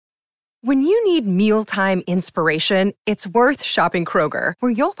When you need mealtime inspiration, it's worth shopping Kroger,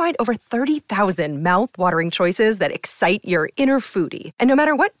 where you'll find over 30,000 mouth-watering choices that excite your inner foodie. And no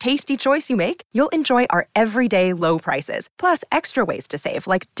matter what tasty choice you make, you'll enjoy our everyday low prices, plus extra ways to save,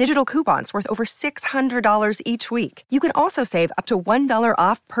 like digital coupons worth over $600 each week. You can also save up to $1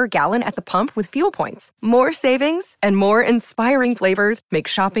 off per gallon at the pump with fuel points. More savings and more inspiring flavors make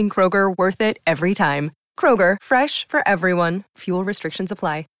shopping Kroger worth it every time. Kroger, fresh for everyone. Fuel restrictions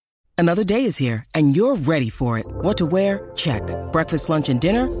apply. Another day is here, and you're ready for it. What to wear? Check. Breakfast, lunch, and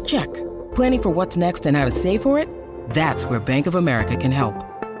dinner? Check. Planning for what's next and how to save for it? That's where Bank of America can help.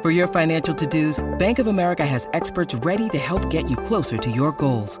 For your financial to-dos, Bank of America has experts ready to help get you closer to your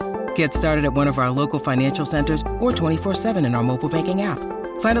goals. Get started at one of our local financial centers or 24/7 in our mobile banking app.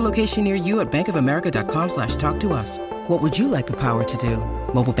 Find a location near you at bankofamerica.com/talktous. What would you like the power to do?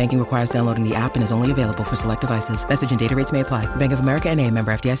 Mobile banking requires downloading the app and is only available for select devices. Message and data rates may apply. Bank of America N.A.,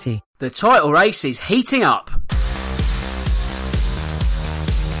 member FDIC. The title race is heating up.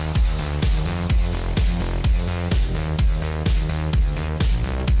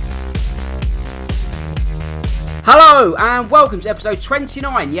 Hello and welcome to episode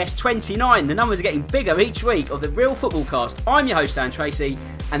 29. Yes, 29. The numbers are getting bigger each week of the Real Football Cast. I'm your host, Dan Tracy,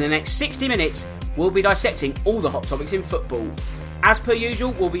 and the next 60 minutes we'll be dissecting all the hot topics in football. As per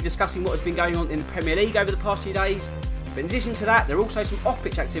usual, we'll be discussing what has been going on in the Premier League over the past few days. But in addition to that, there are also some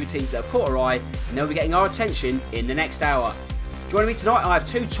off-pitch activities that have caught our eye, and they'll be getting our attention in the next hour. Joining me tonight, I have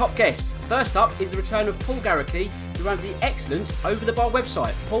two top guests. First up is the return of Paul Garricky, who runs the excellent Over the Bar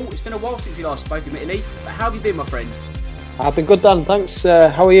website. Paul, it's been a while since we last spoke, admittedly, but how have you been, my friend? I've been good, Dan. Thanks.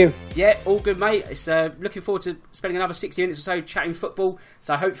 How are you? Yeah, all good, mate. It's looking forward to spending another 60 minutes or so chatting football.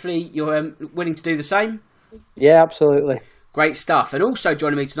 So hopefully you're willing to do the same. Yeah, absolutely. Great stuff. And also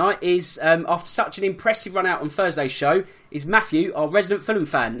joining me tonight is, after such an impressive run out on Thursday's show, is Matthew, our resident Fulham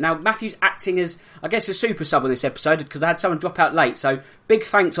fan. Now, Matthew's acting as, I guess, a super sub on this episode because I had someone drop out late. So big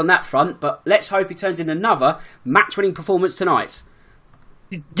thanks on that front. But let's hope he turns in another match-winning performance tonight.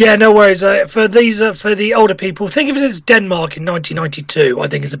 Yeah, no worries. For the older people, think of it as Denmark in 1992. I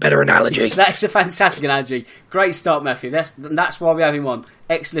think is a better analogy. That's a fantastic analogy. Great start, Matthew. That's why we have him on.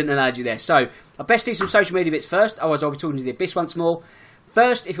 Excellent analogy there. So, I best do some social media bits first, otherwise I'll be talking to the abyss once more.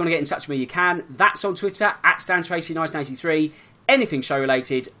 First, if you want to get in touch with me, you can. That's on Twitter, @StanTracy1983. Anything show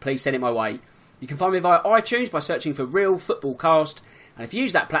related, please send it my way. You can find me via iTunes by searching for Real Football Cast. And if you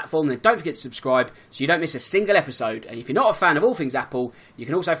use that platform, then don't forget to subscribe so you don't miss a single episode. And if you're not a fan of all things Apple, you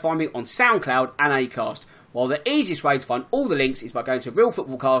can also find me on SoundCloud and Acast. While the easiest way to find all the links is by going to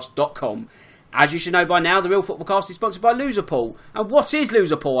realfootballcast.com. As you should know by now, the Real Football Cast is sponsored by Loserpool. And what is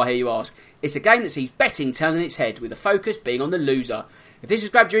Loserpool, I hear you ask? It's a game that sees betting turned on its head, with the focus being on the loser. If this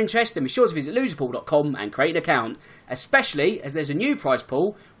has grabbed your interest, then be sure to visit loserpool.com and create an account. Especially as there's a new prize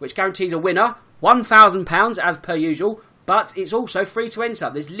pool, which guarantees a winner £1,000 as per usual, but it's also free to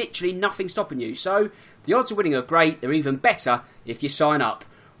enter. There's literally nothing stopping you. So the odds of winning are great. They're even better if you sign up.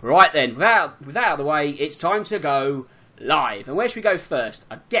 Right then, without out of the way, it's time to go live. And where should we go first?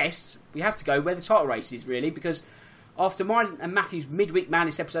 I guess we have to go where the title race is, really, because after mine and Matthew's midweek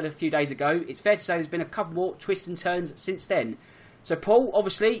madness episode a few days ago, it's fair to say there's been a couple more twists and turns since then. So, Paul,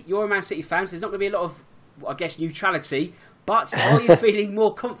 obviously, you're a Man City fan, so there's not going to be a lot of, I guess, neutrality. But are you feeling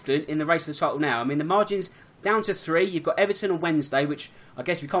more confident in the race for the title now? I mean, the margin's down to 3. You've got Everton on Wednesday, which I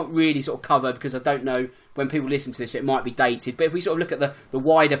guess we can't really sort of cover because I don't know when people listen to this, it might be dated. But if we sort of look at the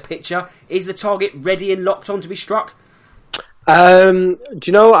wider picture, is the target ready and locked on to be struck? Do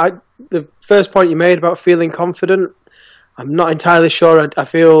you know, the first point you made about feeling confident, I'm not entirely sure I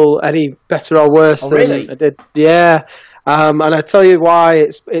feel any better or worse than I did. Yeah. And I tell you why.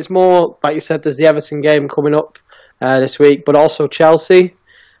 It's more, like you said, there's the Everton game coming up this week, but also Chelsea.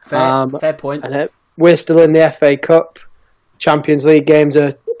 Fair point. And we're still in the FA Cup. Champions League games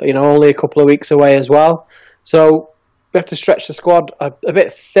are, only a couple of weeks away as well. So we have to stretch the squad a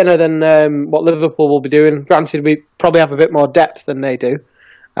bit thinner than what Liverpool will be doing. Granted, we probably have a bit more depth than they do.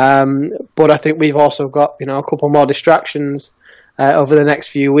 But I think we've also got, a couple more distractions over the next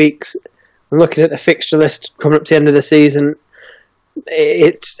few weeks. And looking at the fixture list coming up to the end of the season,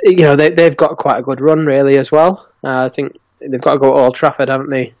 it's they've got quite a good run really as well. I think they've got to go to Old Trafford, haven't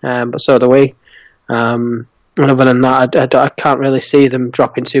they? But so do we. And other than that, I can't really see them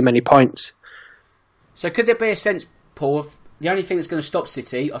dropping too many points. So could there be a sense, Paul, of the only thing that's going to stop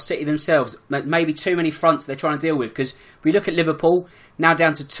City are City themselves? Maybe too many fronts they're trying to deal with. Because we look at Liverpool, now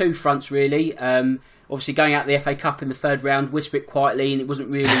down to 2 fronts really. Obviously going out the FA Cup in the 3rd round, whisper it quietly, and it wasn't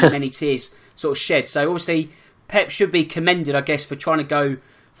really many tears sort of shed. So obviously Pep should be commended, I guess, for trying to go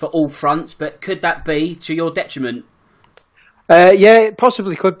for all fronts. But could that be to your detriment? Yeah, it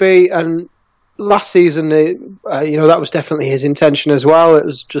possibly could be. And last season, that was definitely his intention as well. It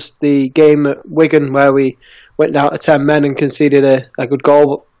was just the game at Wigan where we went down to 10 men and conceded a good goal.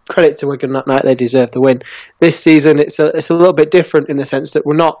 But credit to Wigan that night; they deserved the win. This season, it's a little bit different in the sense that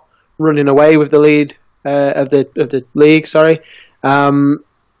we're not running away with the lead of the league.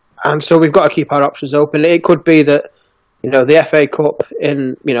 And so we've got to keep our options open. It could be that the FA Cup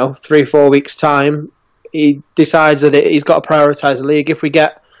in 3-4 weeks time, he decides that he's got to prioritise the league. If we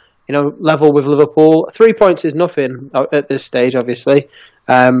get level with Liverpool, 3 points is nothing at this stage, obviously.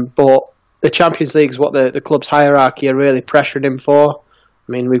 But the Champions League is what the club's hierarchy are really pressuring him for.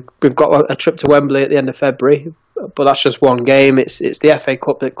 I mean, we've got a trip to Wembley at the end of February, but that's just one game. It's the FA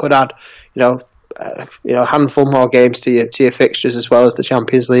Cup that could add a handful more games to your fixtures as well as the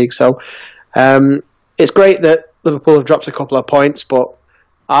Champions League. So it's great that Liverpool have dropped a couple of points, but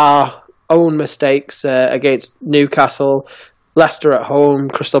our own mistakes against Newcastle, Leicester at home,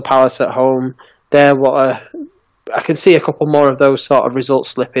 Crystal Palace at home, I can see a couple more of those sort of results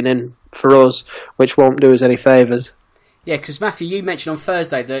slipping in for us, which won't do us any favours. Yeah, because Matthew, you mentioned on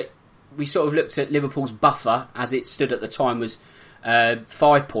Thursday that we sort of looked at Liverpool's buffer as it stood at the time was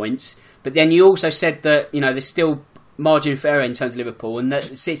 5 points, but then you also said that there's still margin for error in terms of Liverpool, and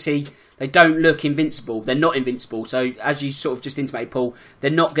that City, they don't look invincible. They're not invincible. So as you sort of just intimated, Paul, they're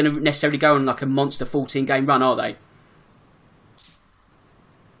not going to necessarily go on like a monster 14-game run, are they?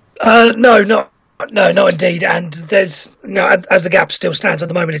 No, not indeed. And there's as the gap still stands at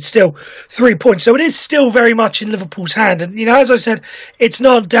the moment, it's still 3 points. So it is still very much in Liverpool's hand. And as I said, it's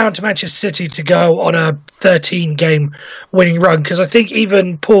not down to Manchester City to go on a 13-game winning run, because I think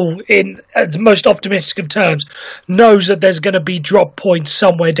even Paul, in the most optimistic of terms, knows that there's going to be drop points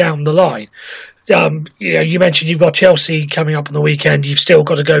somewhere down the line. You mentioned you've got Chelsea coming up on the weekend. You've still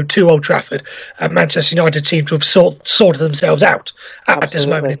got to go to Old Trafford, and Manchester United seem to have sorted themselves out at this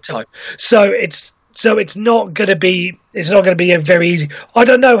moment in time. So it's not going to be a very easy. I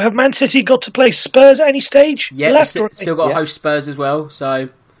don't know. Have Man City got to play Spurs at any stage? Yeah, still got to host Spurs as well. So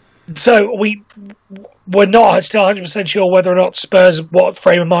we're not still 100% sure whether or not Spurs, what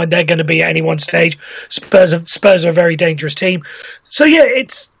frame of mind they're going to be at any one stage. Spurs are a very dangerous team. So yeah,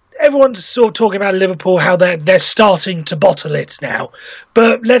 everyone's sort of talking about Liverpool, how they're starting to bottle it now.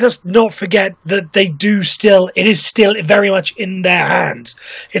 But let us not forget that it is still very much in their hands.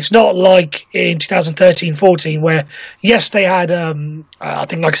 It's not like in 2013-14 where, yes, they had, I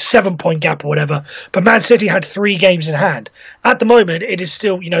think like a 7-point gap or whatever, but Man City had 3 games in hand. At the moment, it is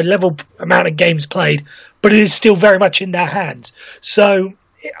still, level amount of games played, but it is still very much in their hands. So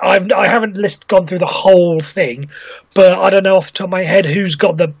I haven't gone through the whole thing, but I don't know off the top of my head who's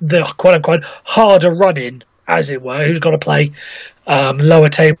got the quote-unquote harder run-in, as it were, who's got to play lower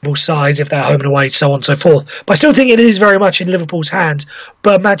table sides if they're home and away, so on and so forth. But I still think it is very much in Liverpool's hands,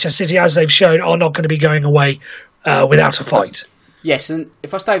 but Manchester City, as they've shown, are not going to be going away without a fight. Yes, and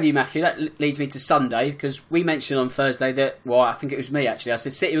if I stay with you, Matthew, that leads me to Sunday, because we mentioned on Thursday that, I think it was me actually, I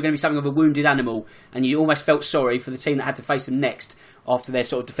said City were going to be something of a wounded animal, and you almost felt sorry for the team that had to face them next after their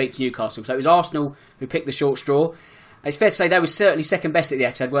sort of defeat to Newcastle. So it was Arsenal who picked the short straw. It's fair to say they were certainly second best at the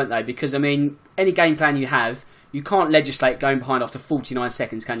Etihad, weren't they? Because, I mean, any game plan you have, you can't legislate going behind after 49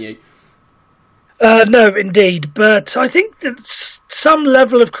 seconds, can you? No, indeed. But I think that some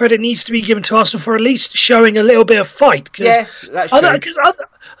level of credit needs to be given to Arsenal for at least showing a little bit of fight. Yeah, that's true.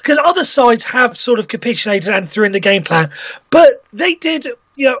 Because other sides have sort of capitulated and threw in the game plan. But they did,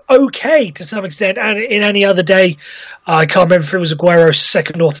 okay to some extent. And in any other day, I can't remember if it was Aguero's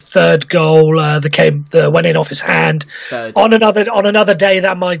second or third goal that went in off his hand. Third. On another day,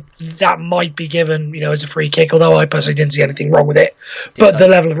 that might be given, as a free kick. Although I personally didn't see anything wrong with it. But the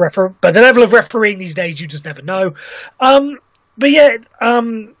level of refereeing these days, you just never know. But yeah,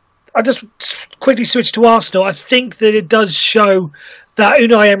 I just quickly switch to Arsenal. I think that it does show that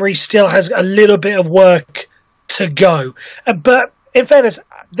Unai Emery still has a little bit of work to go. But in fairness,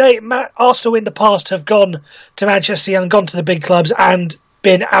 Arsenal in the past have gone to Manchester and gone to the big clubs and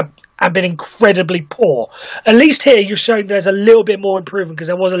been incredibly poor. At least here you're showing there's a little bit more improvement because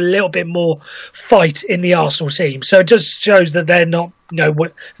there was a little bit more fight in the Arsenal team. So it just shows that they're not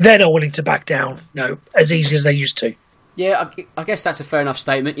willing to back down, as easy as they used to. Yeah, I guess that's a fair enough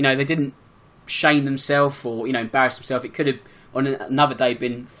statement. They didn't shame themselves or embarrass themselves. It could have on another day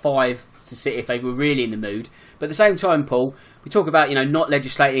been 5 to City if they were really in the mood. But at the same time, Paul, we talk about not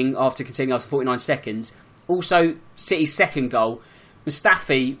legislating after conceding after 49 seconds. Also, City's second goal,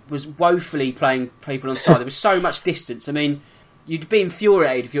 Mustafi was woefully playing people on side. There was so much distance. I mean, you'd be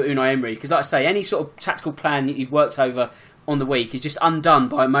infuriated if you're Unai Emery because, like I say, any sort of tactical plan that you've worked over on the week is just undone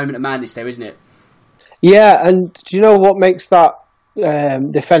by a moment of madness there, isn't it? Yeah, and do you know what makes that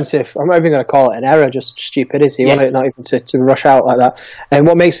defensive? I'm not even going to call it an error, just stupidity. Yes. Not even to rush out like that. And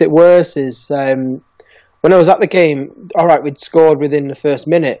what makes it worse is when I was at the game, all right, we'd scored within the first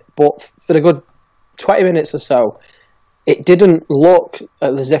minute, but for a good 20 minutes or so, it didn't look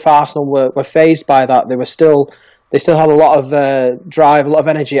as if Arsenal were fazed by that. They still had a lot of drive, a lot of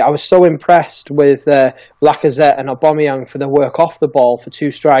energy. I was so impressed with Lacazette and Aubameyang for their work off the ball for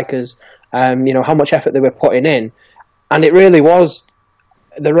two strikers. How much effort they were putting in, and it really was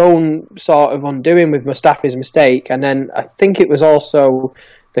their own sort of undoing with Mustafi's mistake. And then I think it was also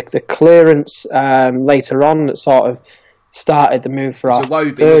the clearance later on that sort of started the move for our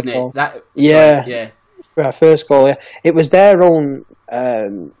third goal. For our first goal. Yeah. It was their own.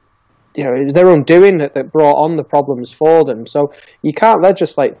 It was their own doing that brought on the problems for them. So you can't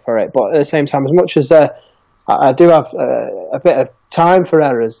legislate for it, but at the same time, as much as I do have a bit of time for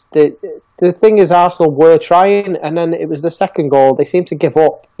errors, the thing is Arsenal were trying, and then it was the second goal. They seemed to give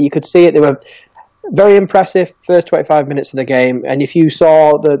up. You could see it. They were very impressive first 25 minutes of the game, and if you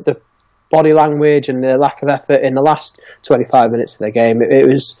saw the body language and the lack of effort in the last 25 minutes of the game, it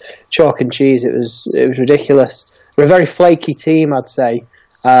was chalk and cheese. It was ridiculous. We're a very flaky team, I'd say.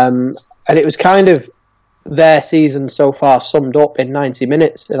 And it was kind of their season so far summed up in 90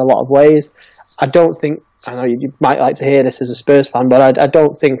 minutes in a lot of ways. I know you might like to hear this as a Spurs fan, but I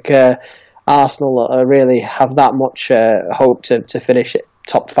don't think Arsenal really have that much hope to finish it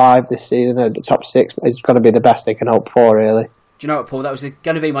top 5 this season, or top 6. It's going to be the best they can hope for, really. Do you know what, Paul? That was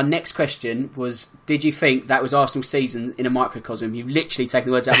going to be my next question. Did you think that was Arsenal's season in a microcosm? You've literally taken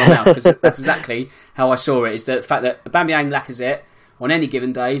the words out of my mouth, because that's exactly how I saw it. Is the fact that Aubameyang, Lacazette, on any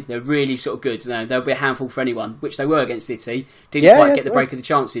given day, they're really sort of good. They'll be a handful for anyone, which they were against City. Didn't quite get the break of the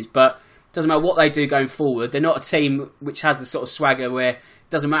chances, but it doesn't matter what they do going forward. They're not a team which has the sort of swagger where it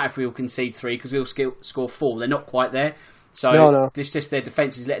doesn't matter if we all concede 3 because we'll score 4. They're not quite there. So it's just their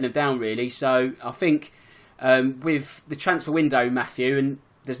defence is letting them down, really. So I think with the transfer window, Matthew, and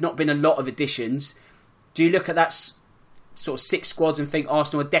there's not been a lot of additions, do you look at that sort of 6 squads and think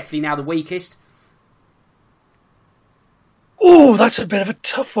Arsenal are definitely now the weakest? Oh, that's a bit of a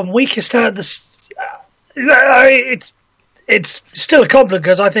tough one. Weakest out of it's still a compliment,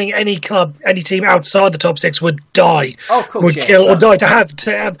 because I think any club, any team outside the top 6 would die. Oh, of course, kill or die to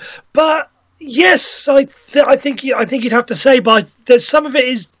have. But yes, I think you'd have to say, but there's some of it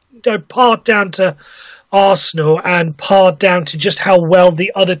is part down to Arsenal and part down to just how well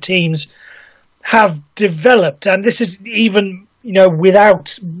the other teams have developed, and this is even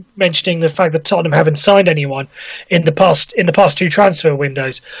without mentioning the fact that Tottenham haven't signed anyone in the past 2 transfer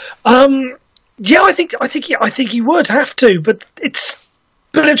windows. I think you would have to, but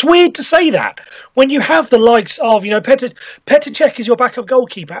it's weird to say that when you have the likes of Petr Cech is your backup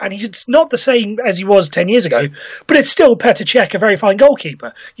goalkeeper, and he's not the same as he was 10 years ago, but it's still Petr Cech, a very fine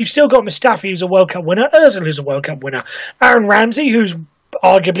goalkeeper. You've still got Mustafi, who's a World Cup winner, Ozil, who's a World Cup winner, Aaron Ramsey, who's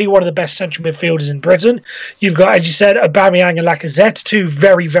arguably one of the best central midfielders in Britain. You've got, as you said, Aubameyang and Lacazette, 2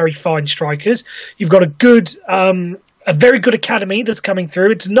 very, very fine strikers. You've got a very good academy that's coming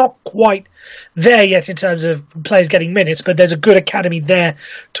through. It's not quite there yet in terms of players getting minutes, but there's a good academy there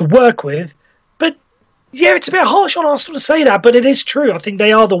to work with. But yeah, it's a bit harsh on Arsenal to say that, but it is true. I think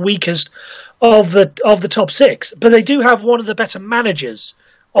they are the weakest of the top 6, but they do have one of the better managers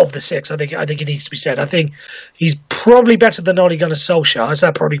of the 6. I think it needs to be said. I think he's probably better than Ole Gunnar Solskjaer, so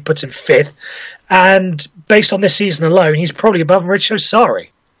that probably puts him 5th. And based on this season alone, he's probably above Maurizio Sarri.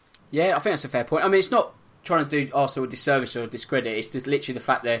 Yeah, I think that's a fair point. I mean, it's not trying to do Arsenal a disservice or a discredit. It's just literally the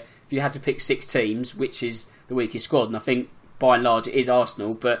fact that if you had to pick 6 teams, which is the weakest squad, and I think by and large it is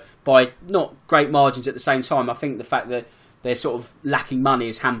Arsenal, but by not great margins at the same time. I think the fact that they're sort of lacking money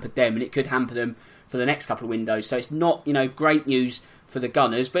has hampered them, and it could hamper them for the next couple of windows. So it's not great news for the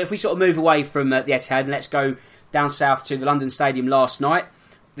Gunners. But if we sort of move away from the Etihad and let's go down south to the London Stadium last night,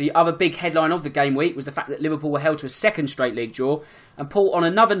 the other big headline of the game week was the fact that Liverpool were held to a second straight league draw. And Paul, on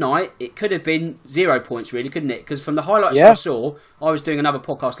another night, it could have been 0 points really, couldn't it? Because from the highlights I saw, I was doing another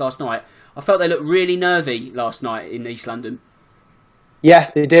podcast last night, I felt they looked really nervy last night in East London.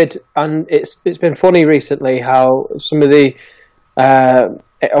 Yeah, they did. And it's been funny recently how some of the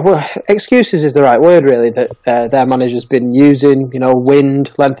excuses is the right word, really, that their manager's been using,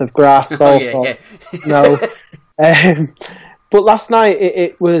 wind, length of grass, snow. But last night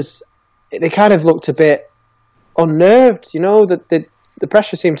they kind of looked a bit unnerved, that the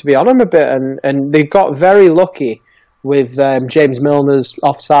pressure seemed to be on them a bit, and they got very lucky with James Milner's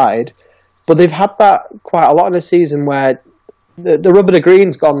offside, but they've had that quite a lot in the season where the rub of the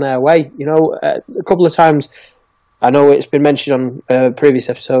green's gone their way. A couple of times I know it's been mentioned on previous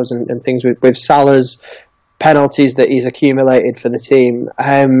episodes and things with Salah's penalties that he's accumulated for the team.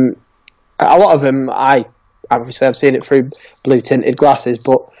 A lot of them, I've seen it through blue tinted glasses,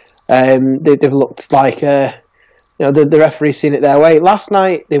 but they've looked like the referee's seen it their way. Last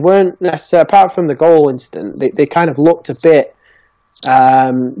night they weren't necessarily, apart from the goal incident, they kind of looked a bit. Do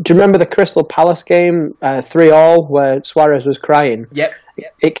you remember the Crystal Palace game 3-3 where Suarez was crying? Yep.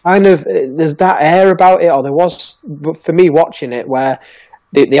 It kind of, there's that air about it, or there was for me watching it, where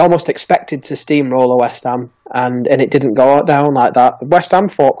they almost expected to steamroll West Ham, and it didn't go down like that. West Ham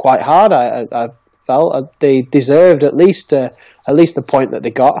fought quite hard. I felt they deserved at least the point that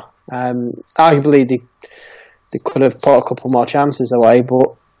they got. Arguably they could have put a couple more chances away,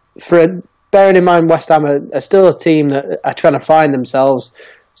 but bearing in mind West Ham are still a team that are trying to find themselves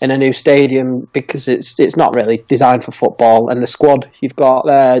in a new stadium, because it's not really designed for football, and the squad you've got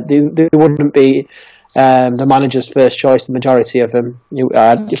there, they wouldn't be the manager's first choice, the majority of them.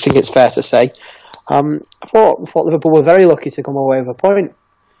 I think it's fair to say. I thought Liverpool were very lucky to come away with a point.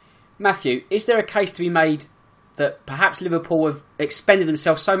 Matthew, is there a case to be made that perhaps Liverpool have expended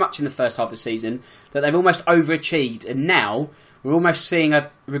themselves so much in the first half of the season that they've almost overachieved, and now we're almost seeing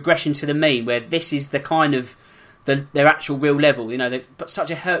a regression to the mean, where this is the kind of their actual real level? They've put such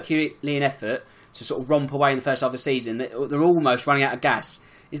a Herculean effort to sort of romp away in the first half of the season that they're almost running out of gas.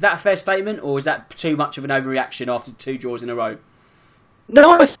 Is that a fair statement, or is that too much of an overreaction after 2 draws in a row?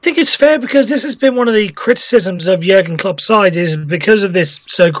 No, I think it's fair, because this has been one of the criticisms of Jurgen Klopp's side, is because of this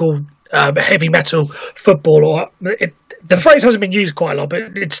so-called heavy metal football. The phrase hasn't been used quite a lot, but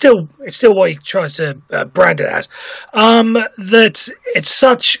it's still what he tries to brand it as. That it's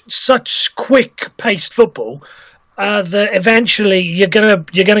such quick-paced football that eventually you're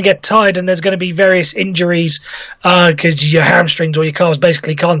gonna get tired, and there's going to be various injuries because your hamstrings or your calves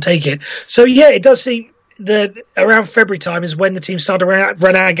basically can't take it. So yeah, it does seem that around February time is when the team start to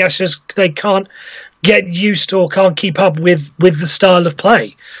run out of gas, just they can't get used to or can't keep up with the style of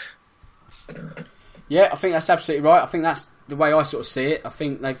play. Yeah, I think that's absolutely right. I think that's the way I sort of see it. I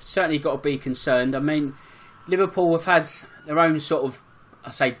think they've certainly got to be concerned. I mean, Liverpool have had their own sort of,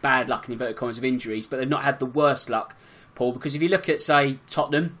 I say bad luck in inverted commas, of injuries, but they've not had the worst luck, Paul, because if you look at, say,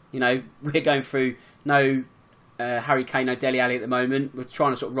 Tottenham, we're going through no Harry Kane, no Dele Alli at the moment. We're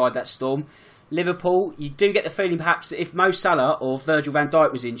trying to sort of ride that storm. Liverpool, you do get the feeling perhaps that if Mo Salah or Virgil van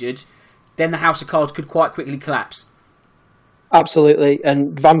Dijk was injured, then the house of cards could quite quickly collapse. Absolutely,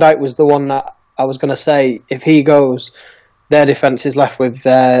 and Van Dijk was the one that I was going to say, if he goes, their defence is left with,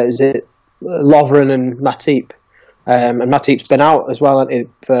 is it Lovren and Matip? And Matip's been out as well, hasn't he,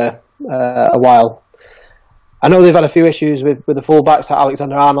 for a while. I know they've had a few issues with the full-backs.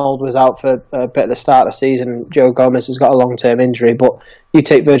 Alexander-Arnold was out for a bit at the start of the season. Joe Gomez has got a long-term injury, but you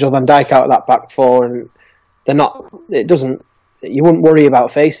take Virgil van Dijk out of that back four, and they're not. It doesn't. You wouldn't worry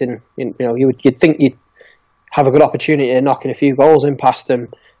about facing. You'd think you'd have a good opportunity of knocking a few goals in past them.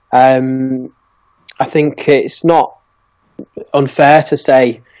 I think it's not unfair to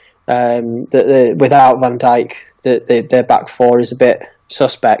say that without Van Dijk, their back four is a bit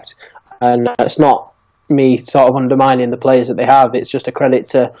suspect, and it's not me sort of undermining the players that they have. It's just a credit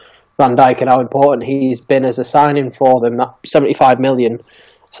to Van Dijk and how important he's been as a signing for them. That 75 million,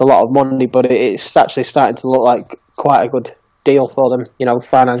 it's a lot of money, but it's actually starting to look like quite a good deal for them,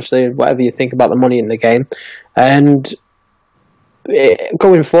 financially, whatever you think about the money in the game. And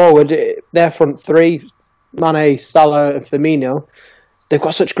going forward, their front three, Mane, Salah and Firmino, they've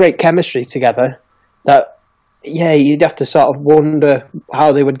got such great chemistry together that, yeah, you'd have to sort of wonder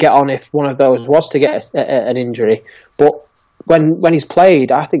how they would get on if one of those was to get an injury. But when he's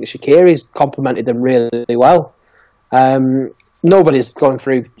played, I think Shaqiri's complemented them really well. Nobody's going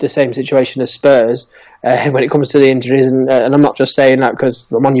through the same situation as Spurs when it comes to the injuries, and I'm not just saying that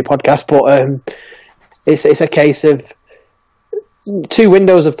because I'm on your podcast, but it's a case of 2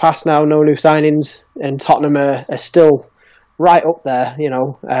 windows have passed now, no new signings, and Tottenham are still right up there,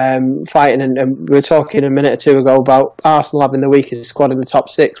 fighting. And we were talking a minute or two ago about Arsenal having the weakest squad in the top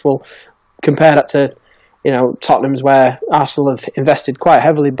 6. Well, compare that to, Tottenham's, where Arsenal have invested quite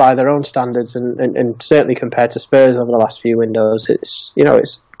heavily by their own standards, and certainly compared to Spurs over the last few windows. It's,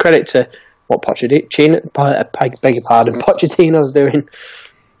 it's credit to what Pochettino's doing.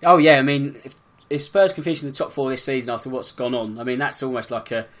 Oh yeah, I mean, if Spurs can finish in the top 4 this season after what's gone on, I mean, that's almost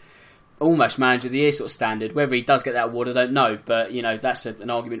like almost manager of the year sort of standard. Whether he does get that award, I don't know, but that's an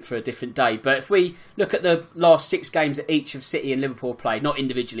argument for a different day. But if we look at the last 6 games that each of City and Liverpool played, not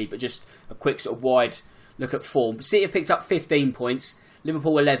individually, but just a quick sort of wide look at form, City have picked up 15 points,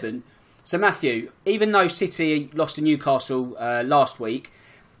 Liverpool 11. So Matthew, even though City lost to Newcastle last week,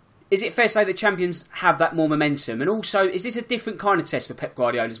 is it fair to say that champions have that more momentum? And also, is this a different kind of test for Pep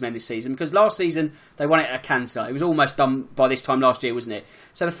Guardiola's men this season? Because last season, they won it at a cancer. It was almost done by this time last year, wasn't it?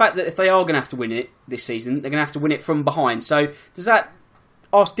 So the fact that if they are going to have to win it this season, they're going to have to win it from behind. So does that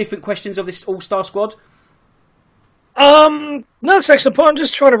ask different questions of this all-star squad? No, that's an excellent point. I'm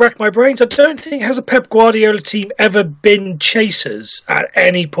just trying to rack my brains. I don't think has a Pep Guardiola team ever been chasers at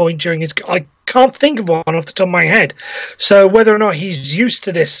any point during his. I can't think of one off the top of my head. So whether or not he's used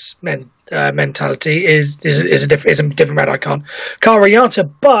to this mentality is a different matter. I can't really answer.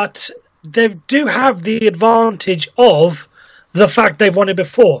 But they do have the advantage of the fact they've won it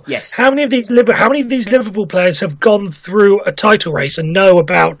before. Yes. How many of these Liverpool players have gone through a title race and know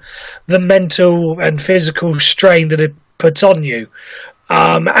about the mental and physical strain that it puts on you?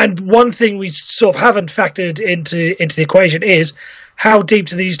 And one thing we sort of haven't factored into the equation is how deep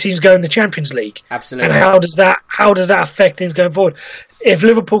do these teams go in the Champions League? Absolutely. And how does that affect things going forward? If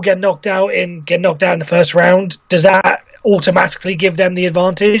Liverpool get knocked out in the first round, does that automatically give them the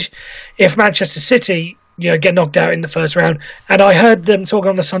advantage? If Manchester City get knocked out in the first round. And I heard them talking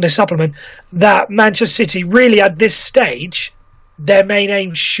on the Sunday supplement that Manchester City really at this stage, their main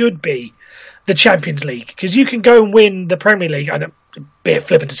aim should be the Champions League. Because you can go and win the Premier League, I know, a bit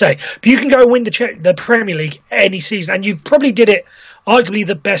flippant to say, but you can go and win the Premier League any season. And you probably did it arguably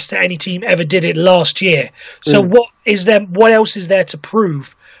the best that any team ever did it last year. So what else is there to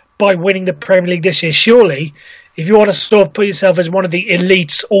prove by winning the Premier League this year? Surely, if you want to sort of put yourself as one of the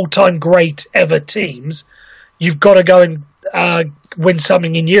elite's all-time great ever teams, you've got to go and win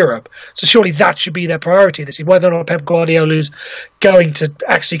something in Europe. So surely that should be their priority this year. Whether or not Pep Guardiola is going to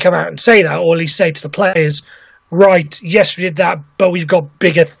actually come out and say that, or at least say to the players, right, yes, we did that, but we've got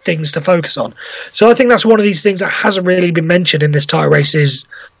bigger things to focus on. So I think that's one of these things that hasn't really been mentioned in this title race is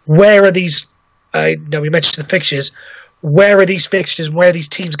where are these, we mentioned the fixtures, where are these fixtures, where are these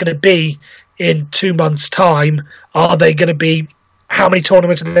teams going to be in 2 months' time? Are they going to be? How many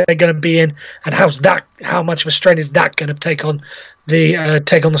tournaments are they going to be in? And how much of a strain is that going to take on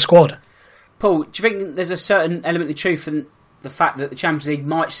the squad? Paul, do you think there's a certain element of truth in the fact that the Champions League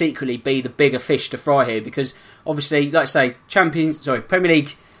might secretly be the bigger fish to fry here? Because obviously, like I say, Premier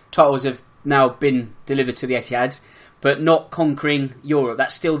League titles have now been delivered to the Etihad, but not conquering Europe.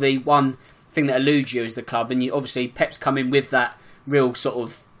 That's still the one thing that eludes you as the club. And obviously, Pep's come in with that real sort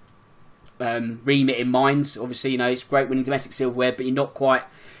of remit in mind. Obviously, it's great winning domestic silverware, but you're not quite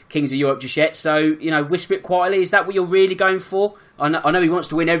Kings of Europe just yet. So, whisper it quietly. Is that what you're really going for? I know he wants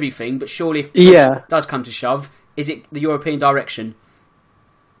to win everything, but surely if it does come to shove, is it the European direction?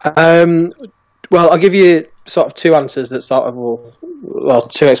 Well, I'll give you sort of two answers that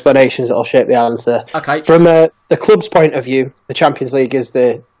two explanations that will shape the answer. Okay. From the club's point of view, the Champions League is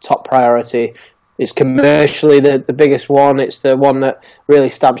the top priority. It's commercially the biggest one. It's the one that really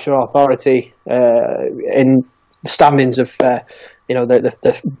stamps your authority in the standings of the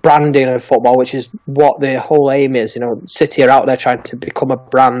branding of football, which is what the whole aim is. City are out there trying to become a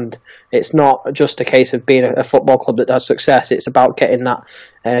brand. It's not just a case of being a football club that has success. It's about getting that,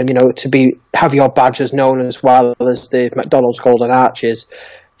 have your badges known as well as the McDonald's Golden Arches.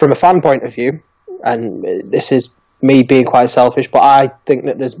 From a fan point of view, and this is me being quite selfish, but I think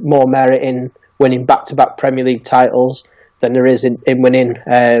that there's more merit in winning back-to-back Premier League titles than there is in winning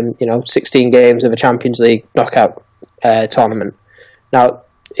 16 games of a Champions League knockout tournament. Now,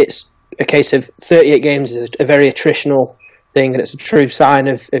 it's a case of 38 games is a very attritional thing, and it's a true sign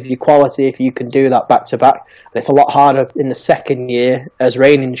of your quality if you can do that back-to-back. And it's a lot harder in the second year as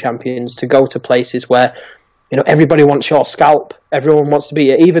reigning champions to go to places where everybody wants your scalp. Everyone wants to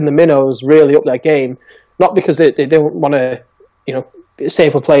be it. Even the minnows really up their game, not because they don't want to, say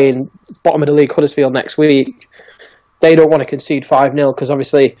if we're playing bottom of the league Huddersfield next week, they don't want to concede 5-0 because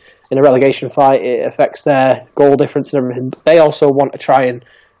obviously in a relegation fight it affects their goal difference and everything. They also want to try and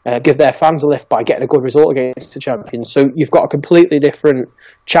give their fans a lift by getting a good result against the champions. So you've got a completely different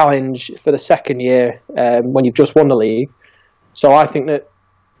challenge for the second year when you've just won the league. So I think that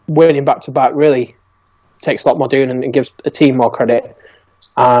winning back-to-back really takes a lot more doing and gives a team more credit.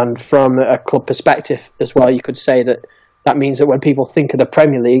 And from a club perspective as well, you could say that means that when people think of the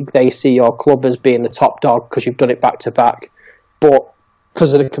Premier League, they see your club as being the top dog because you've done it back-to-back. But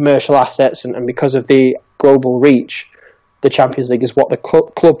because of the commercial assets and because of the global reach, the Champions League is what the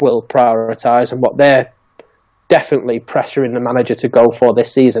club will prioritise and what they're definitely pressuring the manager to go for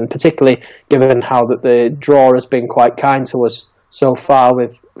this season, particularly given how that the draw has been quite kind to us so far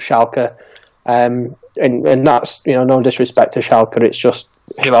with Schalke. And that's, no disrespect to Schalke, it's just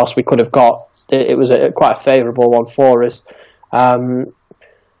who else we could have got. It was quite a favourable one for us.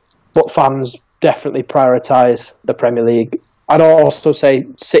 But fans definitely prioritise the Premier League. I'd also say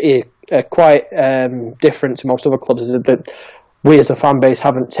City are quite different to most other clubs, is that we as a fan base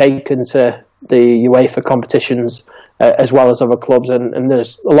haven't taken to the UEFA competitions as well as other clubs, and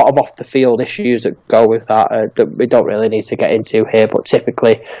there's a lot of off the field issues that go with that that we don't really need to get into here, but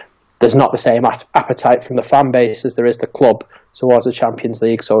typically there's not the same appetite from the fan base as there is the club towards the Champions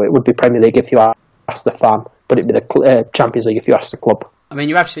League. So it would be Premier League if you ask the fan, but it'd be the Champions League if you ask the club. I mean,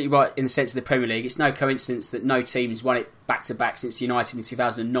 you're absolutely right in the sense of the Premier League. It's no coincidence that no team has won it back-to-back since United in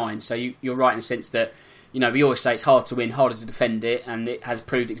 2009. So you're right in the sense that, we always say it's hard to win, harder to defend it, and it has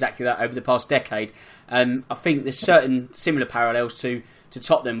proved exactly that over the past decade. I think there's certain similar parallels to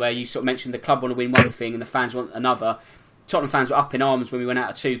Tottenham, where you sort of mentioned the club want to win one thing and the fans want another. Tottenham fans were up in arms when we went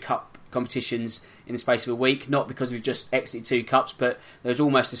out of 2 cup competitions in the space of a week, not because we've just exited 2 cups, but there was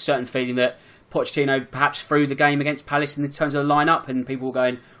almost a certain feeling that Pochettino perhaps threw the game against Palace in terms of the line-up, and people were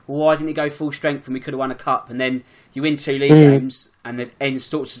going, well, why didn't he go full strength when we could have won a cup? And then you win 2 league games, and the end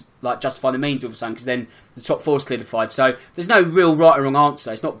starts to justify the means all of a sudden, because then the top 4 solidified. So there's no real right or wrong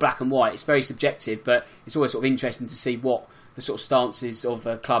answer. It's not black and white. It's very subjective, but it's always sort of interesting to see what the sort of stances of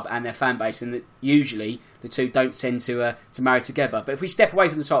a club and their fan base, and that usually the two don't tend to marry together. But if we step away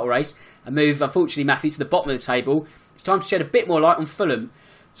from the title race and move, unfortunately, Matthew, to the bottom of the table, it's time to shed a bit more light on Fulham.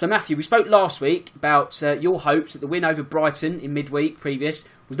 So, Matthew, we spoke last week about your hopes that the win over Brighton in midweek previous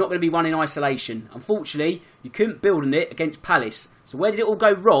was not going to be won in isolation. Unfortunately, you couldn't build on it against Palace. So where did it all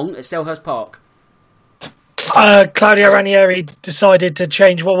go wrong at Selhurst Park? Claudio Ranieri decided to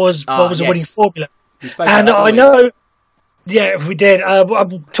change what was a winning formula. And I know... Yeah, we did. I'll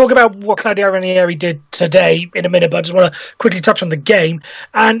talk about what Claudio Ranieri did today in a minute, but I just want to quickly touch on the game.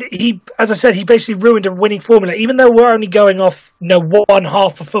 And he, as I said, he basically ruined a winning formula, even though we're only going off one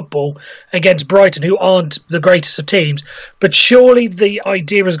half of football against Brighton, who aren't the greatest of teams. But surely the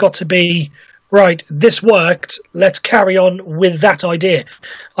idea has got to be, right, this worked, let's carry on with that idea.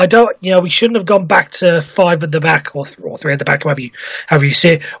 We shouldn't have gone back to 5 at the back or 3 at the back, however you see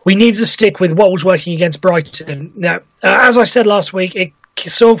it. We needed to stick with what was working against Brighton. Now, as I said last week, it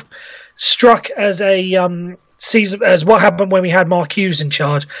sort of struck as a season, as what happened when we had Mark Hughes in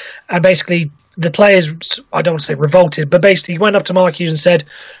charge, and basically the players, I don't want to say revolted, but basically he went up to Mark Hughes and said,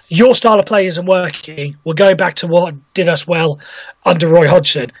 your style of play isn't working. We're going back to what did us well under Roy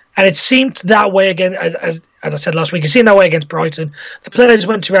Hodgson. And it seemed that way again, as I said last week, it seemed that way against Brighton. The players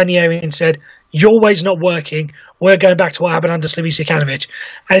went to Ranieri and said, your way's not working. We're going back to what happened under Slavica Kanovic.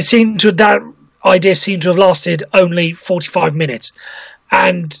 And it seemed to, that idea seemed to have lasted only 45 minutes.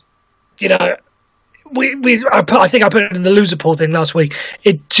 And, I think I put it in the loser pool thing last week.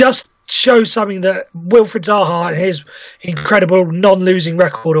 It just shows something that Wilfried Zaha and his incredible non-losing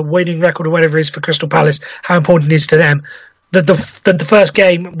record or winning record or whatever it is for Crystal Palace, how important it is to them. That the first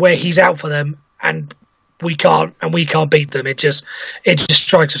game where he's out for them and we can't beat them, it just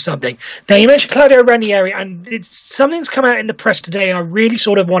strikes us something. Now you mentioned Claudio Ranieri, and something's come out in the press today, and I really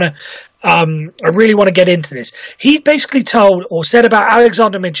want to get into this. He basically told or said about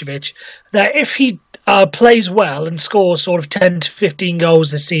Alexander Mitrovic that if he plays well and scores sort of 10 to 15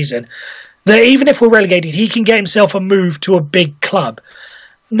 goals this season, that even if we're relegated, he can get himself a move to a big club.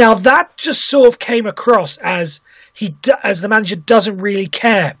 Now that just sort of came across as the manager doesn't really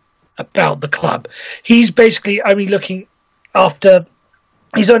care about the club. He's basically only looking after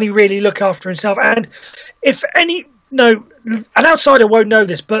himself. And if an outsider won't know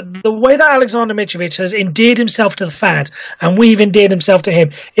this, but the way that Alexander Mitrovic has endeared himself to the fans, and we've endeared himself to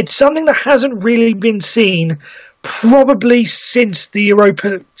him, it's something that hasn't really been seen probably since the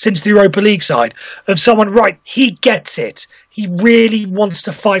Europa League side, of someone, right, he gets it. He really wants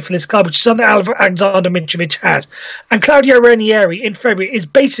to fight for this club, which is something Alexander Mitrovic has. And Claudio Ranieri in February is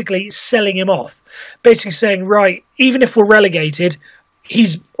basically selling him off. Basically saying, right, even if we're relegated,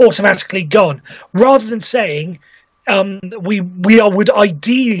 he's automatically gone. Rather than saying, we would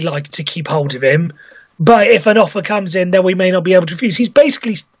ideally like to keep hold of him, but if an offer comes in, then we may not be able to refuse. He's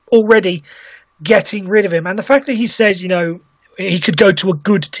basically already getting rid of him. And the fact that he says, he could go to a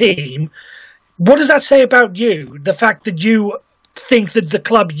good team, what does that say about you? The fact that you think that the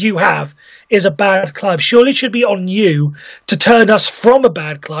club you have is a bad club. Surely it should be on you to turn us from a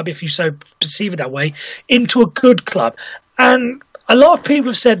bad club, if you so perceive it that way, into a good club. And a lot of people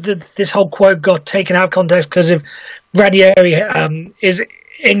have said that this whole quote got taken out of context because of Ranieri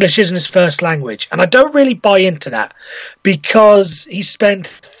English isn't his first language. And I don't really buy into that, because he spent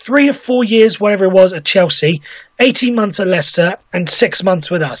 3 or 4 years, whatever it was, at Chelsea, 18 months at Leicester, and 6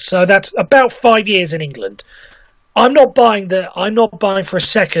 months with us. So that's about 5 years in England. I'm not buying for a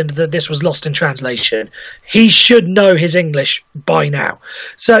second that this was lost in translation. He should know his English by now.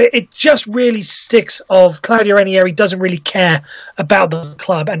 So it just really sticks of Claudio Ranieri doesn't really care about the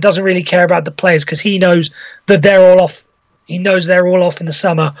club and doesn't really care about the players because he knows that they're all off. He knows they're all off in the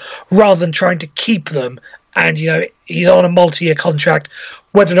summer rather than trying to keep them. And, he's on a multi-year contract.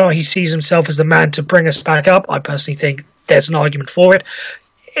 Whether or not he sees himself as the man to bring us back up, I personally think there's an argument for it.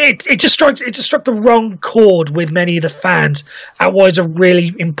 It just struck the wrong chord with many of the fans at what is a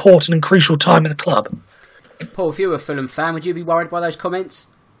really important and crucial time in the club. Paul, if you were a Fulham fan, would you be worried by those comments?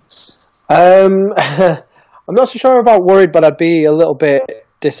 I'm not so sure about worried, but I'd be a little bit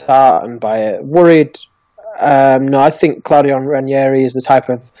disheartened by it. Worried, no, I think Claudio Ranieri is the type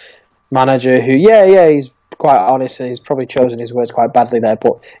of manager who, he's quite honest and he's probably chosen his words quite badly there,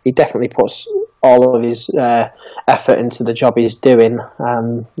 but he definitely puts all of his effort into the job he's doing.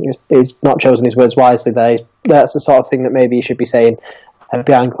 He's not chosen his words wisely there. That's the sort of thing that maybe he should be saying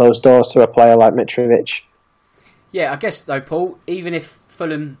behind closed doors to a player like Mitrovic. Yeah, I guess though, Paul, even if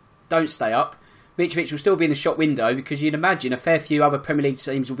Fulham don't stay up, Mitrovic will still be in the shop window because you'd imagine a fair few other Premier League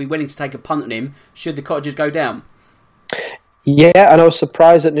teams will be willing to take a punt on him should the Cottagers go down. Yeah, and I was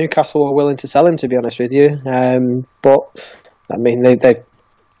surprised that Newcastle were willing to sell him, to be honest with you. But, I mean, they've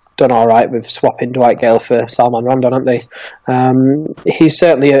done all right with swapping Dwight Gale for Salman Rondon, haven't they? He's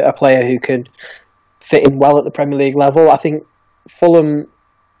certainly a player who could fit in well at the Premier League level. I think Fulham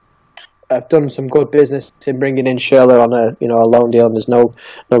have done some good business in bringing in Schürrle on a loan deal, and there's no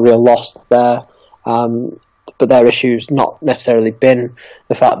real loss there. But their issue's not necessarily been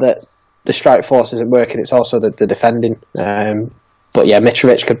the fact that the strike force isn't working, it's also the defending. But yeah,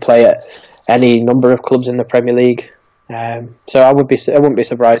 Mitrovic could play at any number of clubs in the Premier League. So I wouldn't be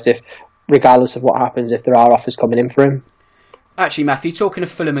surprised if, regardless of what happens, if there are offers coming in for him. Actually, Matthew, talking of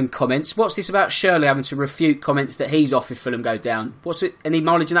Fulham and comments, what's this about Schürrle having to refute comments that he's off if Fulham go down? What's it? Any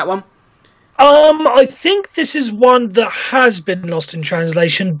knowledge in that one? I think this is one that has been lost in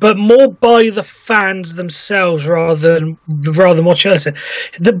translation, but more by the fans themselves rather than what Schürrle said.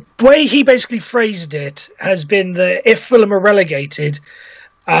 The way he basically phrased it has been that if Fulham are relegated,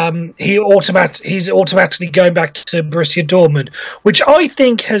 he's automatically going back to Borussia Dortmund, which I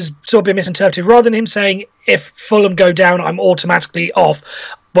think has sort of been misinterpreted. Rather than him saying, if Fulham go down, I'm automatically off.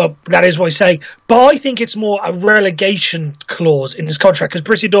 Well, that is what he's saying. But I think it's more a relegation clause in his contract because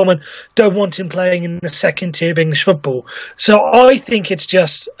Borussia Dortmund don't want him playing in the second tier of English football. So I think it's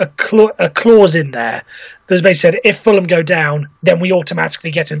just a clause in there that's basically said, if Fulham go down, then we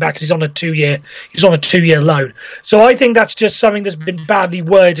automatically get him back because he's on a 2-year loan. So I think that's just something that's been badly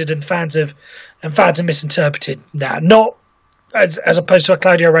worded and fans have misinterpreted now. Not as opposed to a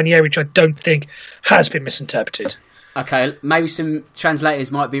Claudio Ranieri, which I don't think has been misinterpreted. Okay, maybe some translators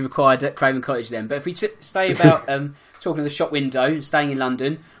might be required at Craven Cottage then. But if we stay about talking of the shop window, staying in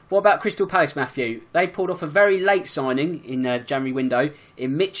London, what about Crystal Palace, Matthew? They pulled off a very late signing in the January window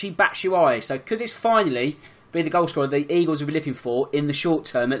in Michy Batshuayi. So could this finally be the goal scorer the Eagles will be looking for in the short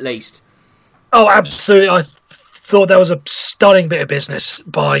term at least? Oh, absolutely. I thought that was a stunning bit of business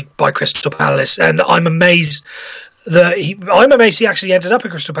by Crystal Palace, and I'm amazed he actually ended up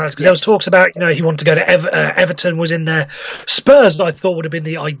at Crystal Palace because there was talks about he wanted to go to Everton was in there. Spurs I thought would have been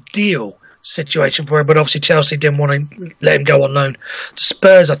the ideal situation for him, but obviously Chelsea didn't want to let him go on loan to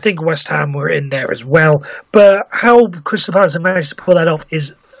Spurs. I think West Ham were in there as well. But how Crystal Palace have managed to pull that off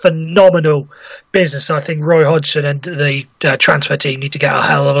is phenomenal business. I think Roy Hodgson and the transfer team need to get a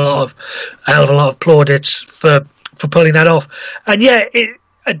hell of a lot of plaudits for pulling that off. And yeah, it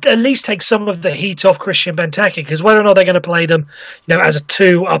at least take some of the heat off Christian Benteke, because whether or not they're going to play them, as a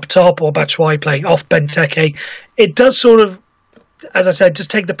 2 up top or Batshuayi playing off Benteke, it does sort of, as I said,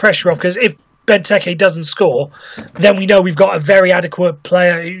 just take the pressure off. Because if Benteke doesn't score, then we know we've got a very adequate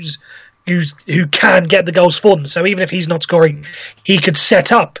player who can get the goals for them. So even if he's not scoring, he could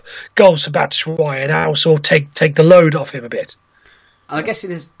set up goals for Batshuayi and that will sort of take the load off him a bit. And I guess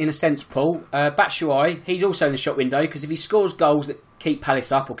in a sense, Paul, Batshuayi, he's also in the shop window because if he scores goals that keep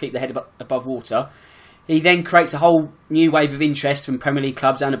Palace up or keep their head above water, he then creates a whole new wave of interest from Premier League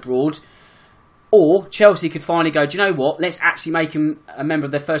clubs and abroad. Or Chelsea could finally go, do you know what, let's actually make him a member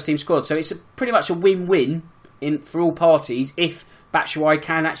of their first team squad. So it's pretty much a win-win for all parties if Batshuayi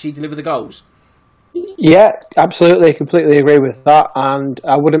can actually deliver the goals. Yeah, absolutely, completely agree with that. And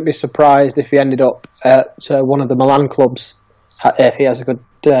I wouldn't be surprised if he ended up at one of the Milan clubs if he has a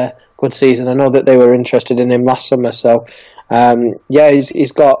good season. I know that they were interested in him last summer, so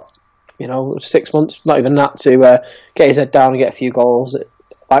he's got 6 months, not even that, to get his head down and get a few goals.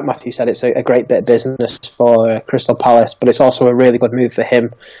 like Matthew said, it's a great bit of business for Crystal Palace, but it's also a really good move for him.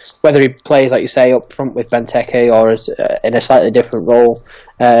 Whether he plays, like you say, up front with Benteke or is in a slightly different role,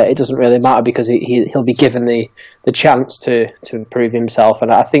 it doesn't really matter because he'll be given the chance to prove himself.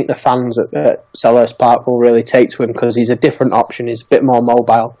 And I think the fans at Selhurst Park will really take to him because he's a different option. He's a bit more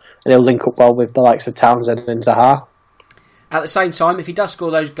mobile, and he'll link up well with the likes of Townsend and Zaha. At the same time, if he does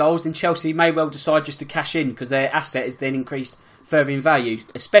score those goals, then Chelsea may well decide just to cash in because their asset is then increased further in value,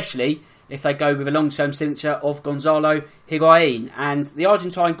 especially if they go with a long-term signature of Gonzalo Higuain. And the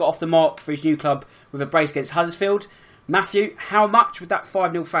Argentine got off the mark for his new club with a brace against Huddersfield. Matthew, how much would that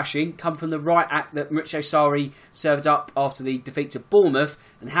 5-0 thrashing come from the right act that Maurizio Sarri served up after the defeat to Bournemouth,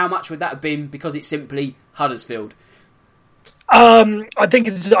 and how much would that have been because it's simply Huddersfield? I think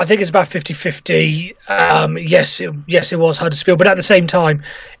it's about 50-50. Yes, it was Huddersfield, but at the same time,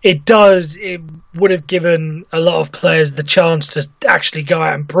 it would have given a lot of players the chance to actually go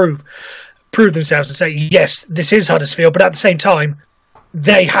out and prove themselves and say, yes, this is Huddersfield. But at the same time,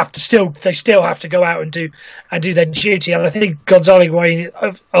 they still have to go out and do their duty. And I think Gonzalo Higuain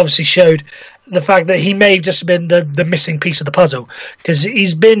obviously showed the fact that he may have just been the missing piece of the puzzle, because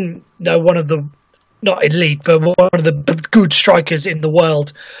he's been one of the, not elite, but one of the good strikers in the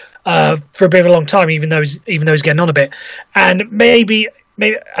world for a bit of a long time, even though he's getting on a bit. And maybe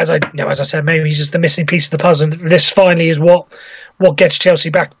as I said, maybe he's just the missing piece of the puzzle. And this finally is what gets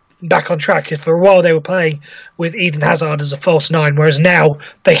Chelsea back on track. For a while they were playing with Eden Hazard as a false nine, whereas now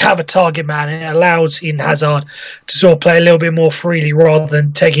they have a target man, and it allows Eden Hazard to sort of play a little bit more freely rather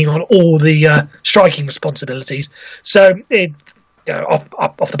than taking on all the striking responsibilities. So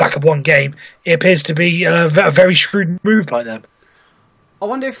off the back of one game, it appears to be a very shrewd move by them. I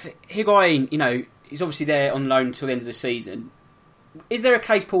wonder if Higuain, he's obviously there on loan until the end of the season. Is there a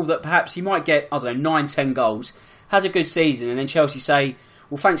case, Paul, that perhaps he might get, 9-10 goals, has a good season, and then Chelsea say,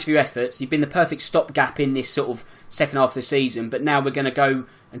 well, thanks for your efforts, you've been the perfect stopgap in this sort of second half of the season, but now we're going to go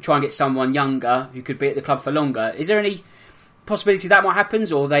and try and get someone younger who could be at the club for longer. Is there any possibility that might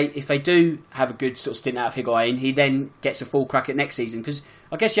happen, or if they do have a good sort of stint out of Higuain, he then gets a full crack at next season? Because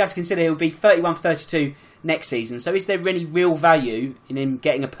I guess you have to consider he'll be 31-32 next season, so is there any real value in him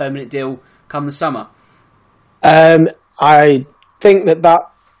getting a permanent deal come the summer? I think that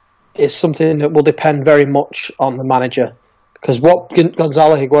is something that will depend very much on the manager, because what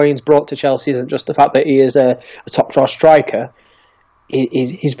Gonzalo Higuain's brought to Chelsea isn't just the fact that he is a top-draw striker.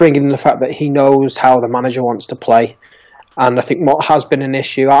 He's bringing in the fact that he knows how the manager wants to play. And I think what has been an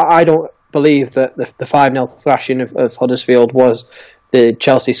issue, I don't believe that the 5-0 thrashing of Huddersfield was the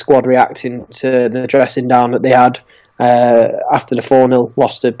Chelsea squad reacting to the dressing down that they had after the 4-0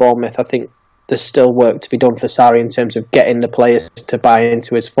 loss to Bournemouth. I think there's still work to be done for Sarri in terms of getting the players to buy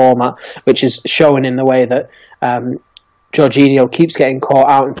into his format, which is showing in the way that Jorginho keeps getting caught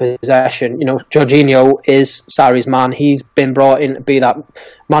out in possession. Jorginho is Sarri's man. He's been brought in to be that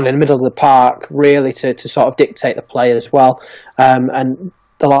man in the middle of the park, really to sort of dictate the play as well. And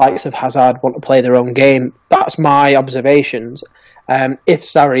the likes of Hazard want to play their own game. That's my observations. If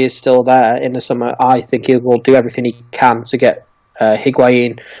Sarri is still there in the summer, I think he will do everything he can to get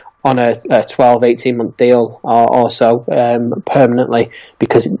Higuain on a 12-18 month deal or so permanently,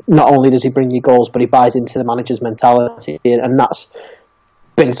 because not only does he bring you goals, but he buys into the manager's mentality, and that's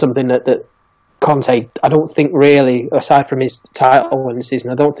been something that Conte, I don't think really, aside from his title win season,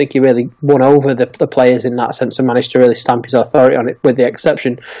 I don't think he really won over the players in that sense and managed to really stamp his authority on it, with the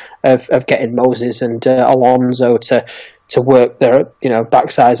exception of getting Moses and Alonso to work their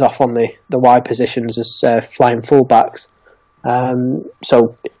backsides off on the wide positions as flying fullbacks.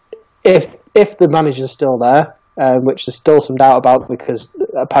 So if the manager's still there, which there's still some doubt about, because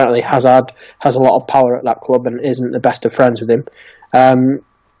apparently Hazard has a lot of power at that club and isn't the best of friends with him,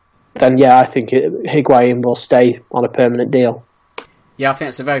 then yeah, I think Higuain will stay on a permanent deal. Yeah, I think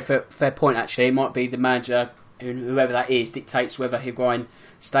that's a very fair point, actually. It might be the manager, whoever that is, dictates whether Higuain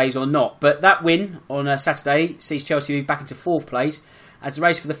stays or not. But that win on Saturday sees Chelsea move back into fourth place as the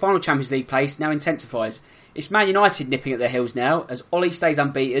race for the final Champions League place now intensifies. It's Man United nipping at their heels now as Ollie stays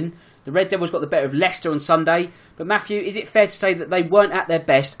unbeaten. The Red Devils got the better of Leicester on Sunday. But Matthew, is it fair to say that they weren't at their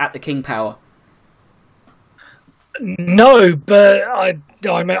best at the King Power? No, but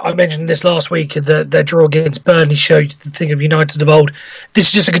I mentioned this last week that their draw against Burnley showed the thing of United of old. This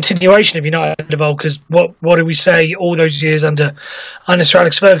is just a continuation of United of old, because what did we say all those years under Sir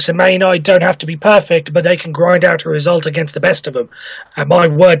Alex Ferguson? Man United don't have to be perfect, but they can grind out a result against the best of them. And my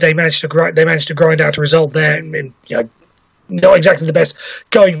word, they managed to grind out a result there. And not exactly the best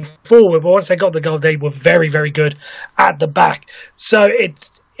going forward, but once they got the goal, they were very, very good at the back. So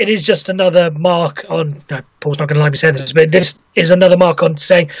it it is just another mark on. No, Paul's not going to like me saying this, but this is another mark on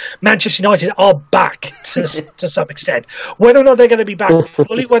saying Manchester United are back to some extent. Whether or not they're going to be back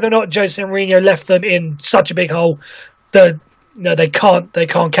fully, whether or not Jose Mourinho left them in such a big hole that they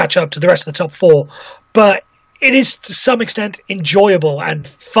can't catch up to the rest of the top four. But it is to some extent enjoyable and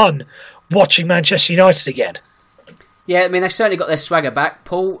fun watching Manchester United again. Yeah, I mean they've certainly got their swagger back,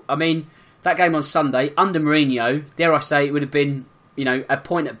 Paul. I mean that game on Sunday under Mourinho, dare I say, it would have been, a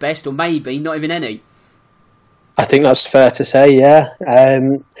point at best, or maybe not even any. I think that's fair to say, yeah.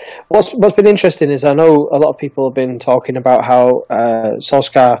 What's been interesting is I know a lot of people have been talking about how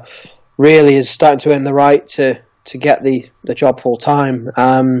Solskjaer really is starting to earn the right to get the job full time.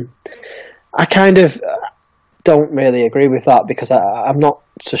 I kind of don't really agree with that because I'm not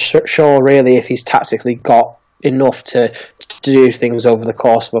so sure really if he's tactically got enough to do things over the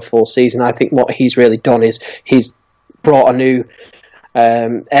course of a full season. I think what he's really done is he's brought a new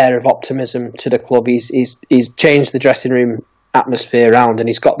air of optimism to the club. He's changed the dressing room atmosphere around, and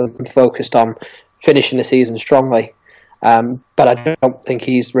he's got them focused on finishing the season strongly. But I don't think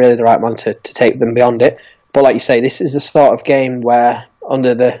he's really the right man to take them beyond it. But like you say, this is the sort of game where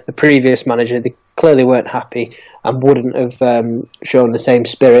under the previous manager they clearly weren't happy and wouldn't have shown the same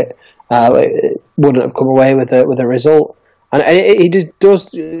spirit. Wouldn't have come away with a result. And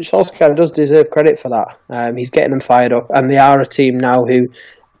Solskjaer does deserve credit for that. He's getting them fired up, and they are a team now who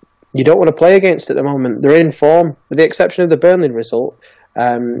you don't want to play against at the moment. They're in form, with the exception of the Burnley result,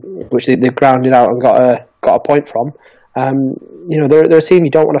 which they grounded out and got a point from. They're a team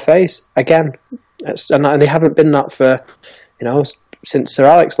you don't want to face again, and they haven't been that for since Sir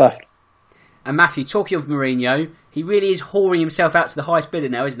Alex left. And Matthew, talking of Mourinho, he really is whoring himself out to the highest bidder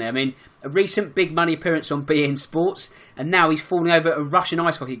now, isn't he? I mean, a recent big money appearance on beIN Sports, and now he's falling over a Russian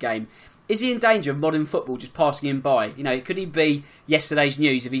ice hockey game. Is he in danger of modern football just passing him by? Could he be yesterday's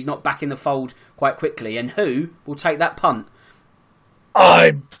news if he's not back in the fold quite quickly? And who will take that punt?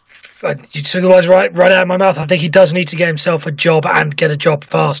 You took the words right out of my mouth. I think he does need to get himself a job and get a job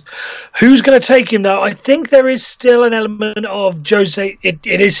fast. Who's going to take him, though? I think there is still an element of Jose. It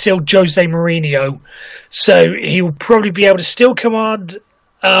is still Jose Mourinho, so he will probably be able to still command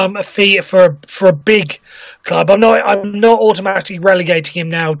a fee for a big club. I'm not automatically relegating him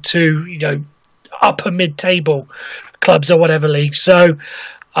now to upper mid-table clubs or whatever league. So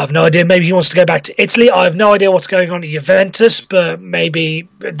I have no idea. Maybe he wants to go back to Italy. I have no idea what's going on at Juventus, but maybe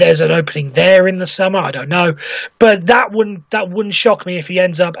there's an opening there in the summer. I don't know, but that wouldn't shock me if he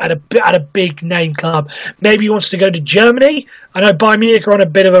ends up at a big name club. Maybe he wants to go to Germany. I know Bayern Munich are on a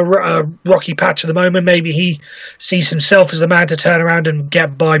bit of a rocky patch at the moment. Maybe he sees himself as the man to turn around and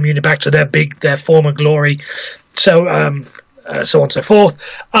get Bayern Munich back to their former glory. So on and so forth.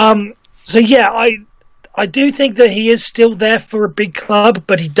 So yeah, I do think that he is still there for a big club,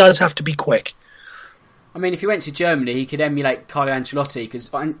 but he does have to be quick. I mean, if he went to Germany, he could emulate Carlo Ancelotti, because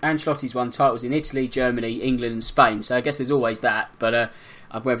Ancelotti's won titles in Italy, Germany, England and Spain, so I guess there's always that, but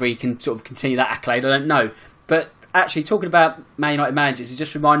whether he can sort of continue that accolade, I don't know. But actually, talking about Man United managers, it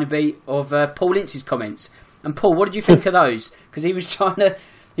just reminded me of Paul Ince's comments. And Paul, what did you think of those? Because he was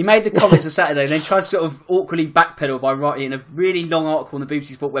he made the comments on Saturday and then tried to sort of awkwardly backpedal by writing a really long article on the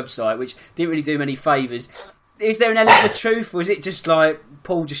BBC Sport website, which didn't really do him any favours. Is there an element of truth, or is it just like,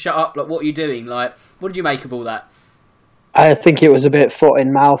 Paul, just shut up, like, what are you doing? Like, what did you make of all that? I think it was a bit foot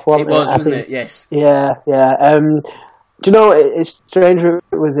in mouth, wasn't it? Wasn't it? Yes. Yeah. Do you know, it's strange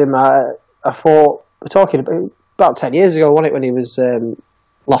with him. I thought, we're talking about 10 years ago, wasn't it, when he was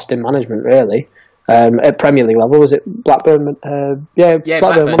last in management, really? At Premier League level, was it Blackburn?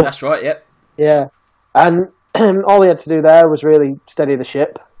 Blackburn, that's right, yep. Yeah, and all he had to do there was really steady the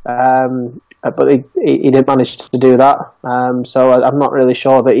ship, but he didn't manage to do that. So I'm not really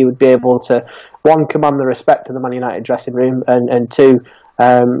sure that he would be able to, one, command the respect of the Man United dressing room, and two,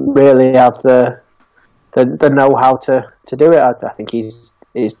 really have the know-how to do it. I think he's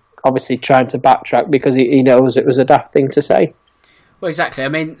obviously trying to backtrack because he knows it was a daft thing to say. Well, exactly. I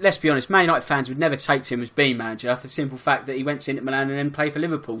mean, let's be honest, Man United fans would never take to him as being manager for the simple fact that he went to Inter Milan and then played for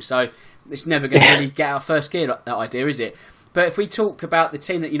Liverpool. So it's never going to really get out of first gear, that idea, is it? But if we talk about the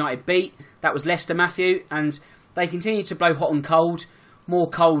team that United beat, that was Leicester, Matthew, and they continue to blow hot and cold, more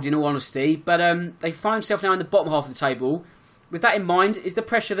cold in all honesty, but they find themselves now in the bottom half of the table. With that in mind, is the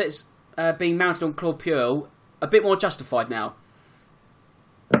pressure that's being mounted on Claude Puel a bit more justified now?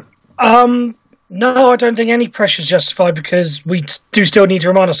 No, I don't think any pressure is justified, because we do still need to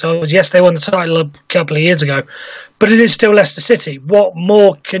remind ourselves, yes, they won the title a couple of years ago, but it is still Leicester City. What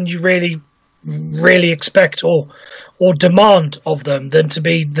more can you really expect or demand of them than to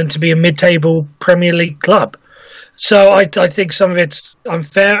be a mid-table Premier League club? So I think some of it's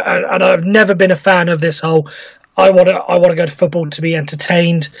unfair, and I've never been a fan of this whole. I want to go to football to be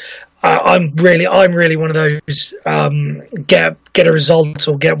entertained. I'm really one of those get a result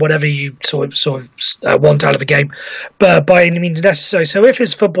or get whatever you sort of want out of a game, but by any means necessary. So if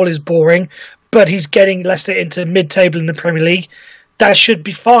his football is boring, but he's getting Leicester into mid-table in the Premier League, that should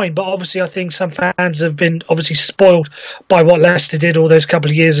be fine. But obviously, I think some fans have been obviously spoiled by what Leicester did all those couple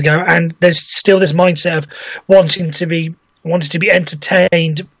of years ago, and there's still this mindset of wanting to be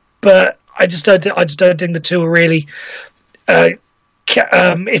entertained. But I just don't think the two are really.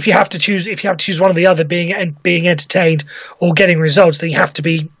 If you have to choose one or the other, being entertained or getting results, then you have to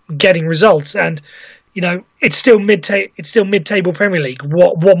be getting results. And it's still mid-table Premier League.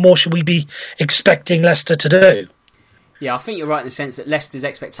 What more should we be expecting Leicester to do? Yeah, I think you're right in the sense that Leicester's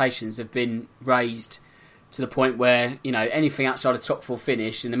expectations have been raised to the point where anything outside a top four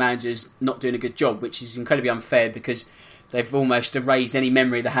finish and the manager's not doing a good job, which is incredibly unfair because they've almost erased any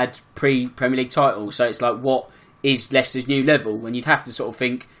memory they had pre-Premier League title. So it's like, what is Leicester's new level? And you'd have to sort of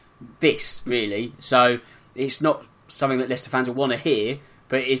think this, really. So it's not something that Leicester fans will want to hear,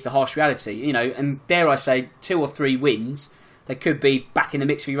 but it is the harsh reality. And dare I say, 2 or 3 wins, they could be back in the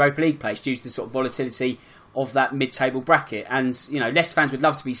mix for Europa League place due to the sort of volatility of that mid-table bracket. And, Leicester fans would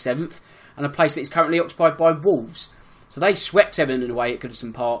love to be 7th, and a place that is currently occupied by Wolves. So they swept Everton away at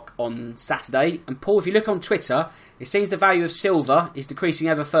Goodison Park on Saturday. And Paul, if you look on Twitter, it seems the value of silver is decreasing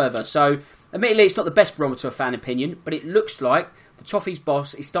ever further. So, admittedly, it's not the best barometer of fan opinion, but it looks like the Toffees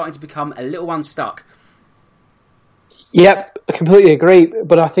boss is starting to become a little unstuck. Yep, I completely agree.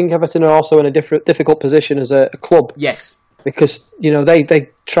 But I think Everton are also in a difficult position as a club. Yes. Because, they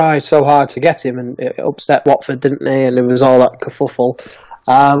tried so hard to get him, and it upset Watford, didn't they? And it was all that kerfuffle.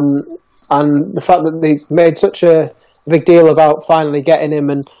 And the fact that they made such a big deal about finally getting him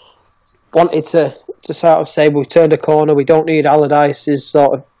and wanted to sort of say, we've turned a corner, we don't need Allardyce's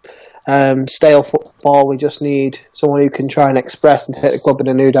sort of stale football, we just need someone who can try and express and take the club in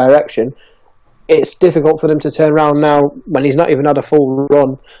a new direction. It's difficult for them to turn around now when he's not even had a full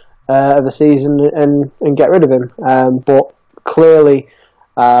run of the season and get rid of him. But clearly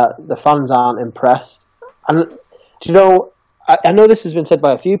the fans aren't impressed. And I know this has been said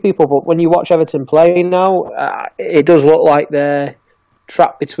by a few people, but when you watch Everton play now, it does look like they're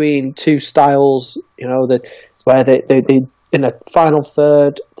trapped between two styles, where they in a final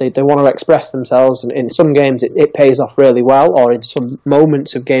third, they want to express themselves, and in some games it pays off really well, or in some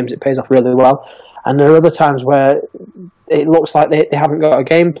moments of games it pays off really well, and there are other times where it looks like they haven't got a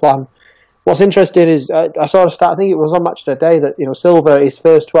game plan. What's interesting is, I saw a stat, I think it was on Match of the Day, that Silva, his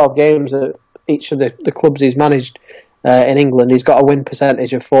first 12 games at each of the clubs he's managed in England, he's got a win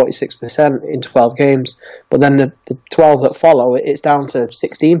percentage of 46% in 12 games, but then the 12 that follow, it's down to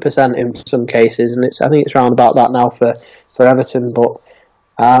 16% in some cases, and I think it's around about that now for Everton. But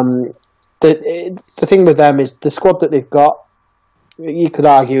the thing with them is the squad that they've got, you could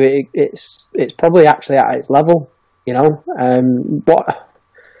argue it's probably actually at its level.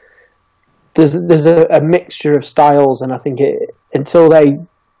 There's a mixture of styles, and I think until they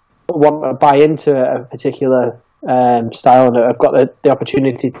want to buy into a particular style and have got the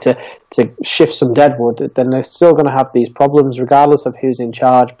opportunity to shift some deadwood, then they're still going to have these problems regardless of who's in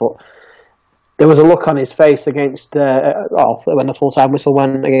charge. But there was a look on his face against when the full-time whistle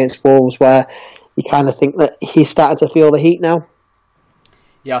went against Wolves where you kind of think that he's started to feel the heat now.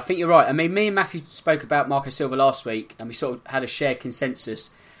 Yeah, I think you're right. I mean, me and Matthew spoke about Marco Silva last week, and we sort of had a shared consensus.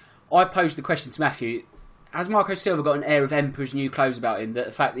 I posed the question to Matthew, has Marco Silva got an air of Emperor's new clothes about him? That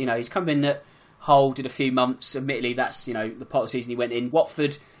the fact that, he's come in at Hull, did a few months, admittedly that's, the part of the season he went in.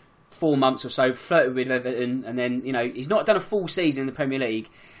 Watford, 4 months or so, flirted with Everton, and then, he's not done a full season in the Premier League.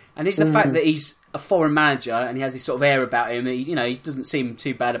 And it's the fact that he's a foreign manager, and he has this sort of air about him, he doesn't seem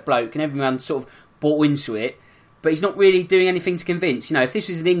too bad a bloke, and everyone sort of bought into it. But he's not really doing anything to convince. If this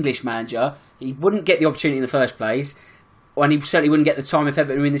was an English manager, he wouldn't get the opportunity in the first place, and he certainly wouldn't get the time if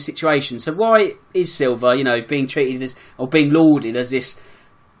Everton were in this situation. So why is Silva, being treated as, or being lauded as this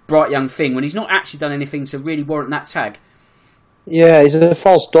bright young thing, when he's not actually done anything to really warrant that tag? Yeah, he's a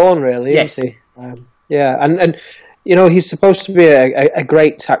false dawn, really, yes. Isn't he? And he's supposed to be a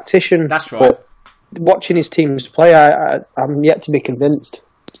great tactician. That's right. But watching his teams play, I'm yet to be convinced.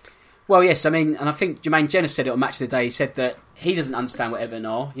 Well, yes, and I think Jermaine Jenner said it on Match of the Day. He said that he doesn't understand what Everton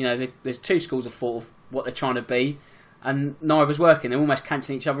are. There's two schools of thought of what they're trying to be, and neither's working. They're almost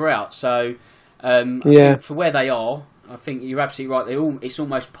cancelling each other out. So, I think for where they are, I think you're absolutely right. It's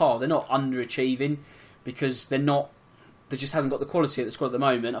almost par. They're not underachieving because they just hasn't got the quality at the squad at the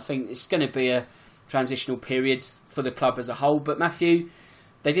moment. I think it's going to be a transitional period for the club as a whole. But Matthew,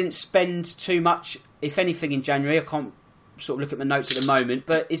 they didn't spend too much if anything, in January? I can't sort of look at my notes at the moment,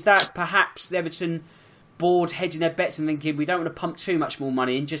 but is that perhaps the Everton board hedging their bets and thinking we don't want to pump too much more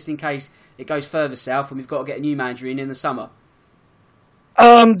money in just in case it goes further south and we've got to get a new manager in the summer?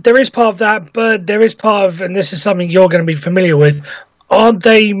 There is part of that, but there is part of, and this is something you're going to be familiar with, aren't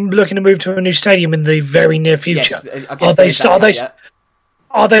they looking to move to a new stadium in the very near future? Yes, I guess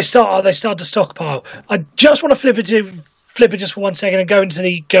are they start to stockpile? I just want to flip it just for 1 second and go into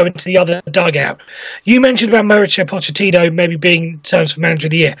the other dugout. You mentioned about Mauricio Pochettino maybe being in terms for manager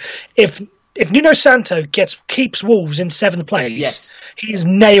of the year. If Nuno Santo keeps Wolves in 7th place, yes, he's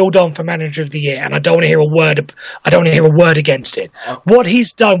nailed on for manager of the year, and I don't want to hear a word. I don't want to hear a word against it. What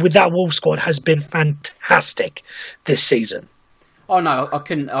he's done with that Wolves squad has been fantastic this season. Oh no, I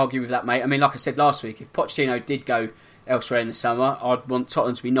couldn't argue with that, mate. I mean, like I said last week, if Pochettino did go elsewhere in the summer, I'd want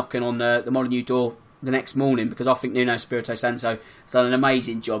Tottenham to be knocking on the Molineux door the next morning, because I think Nuno Espirito Santo has done an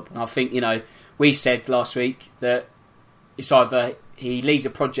amazing job. And I think, we said last week that it's either he leads a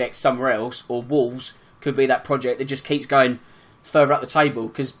project somewhere else or Wolves could be that project that just keeps going further up the table.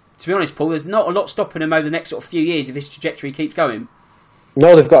 Because, to be honest, Paul, there's not a lot stopping him over the next sort of few years if this trajectory keeps going.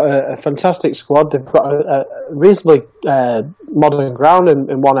 No, they've got a fantastic squad. They've got a reasonably modern ground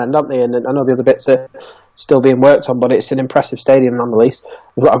in one end, haven't they? And I know the other bits are still being worked on, but it's an impressive stadium nonetheless.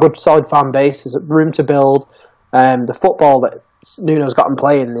 They've got a good solid fan base. There's room to build. The football that Nuno's got them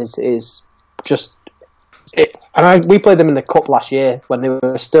playing is just it. And we played them in the cup last year when they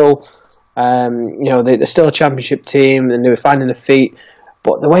were still, they're still a championship team and they were finding their feet.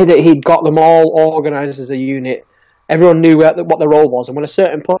 But the way that he'd got them all organised as a unit, everyone knew what their role was, and when a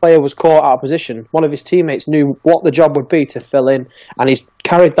certain player was caught out of position, one of his teammates knew what the job would be to fill in, and he's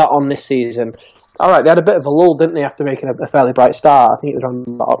carried that on this season. All right, they had a bit of a lull, didn't they, after making a fairly bright start? I think it was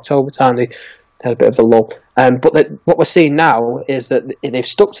around October time they had a bit of a lull. But what we're seeing now is that they've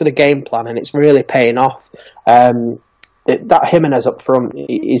stuck to the game plan, and it's really paying off. That Jimenez up front,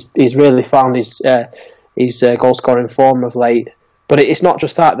 he's really found his goal-scoring form of late. But it's not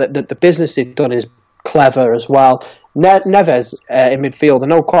just that the business they've done is clever as well. Neves in midfield, I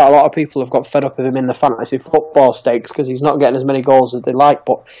know quite a lot of people have got fed up with him in the fantasy football stakes because he's not getting as many goals as they like,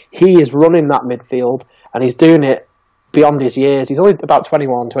 but he is running that midfield and he's doing it beyond his years. He's only about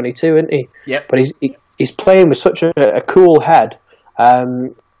 21, 22, isn't he? Yep. But he's playing with such a cool head.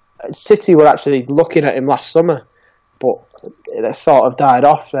 City were actually looking at him last summer, but they sort of died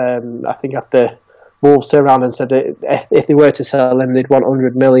off. I think after Wolves turned around and said that if they were to sell him, they'd want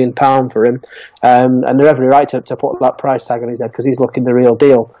 £100 million for him. And they're every right to put that price tag on his head because he's looking the real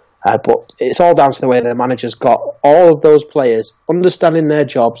deal. But it's all down to the way the manager's got all of those players understanding their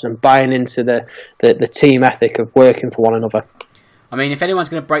jobs and buying into the team ethic of working for one another. I mean, if anyone's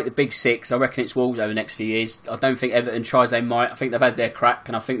going to break the big six, I reckon it's Wolves over the next few years. I don't think Everton tries they might. I think they've had their crack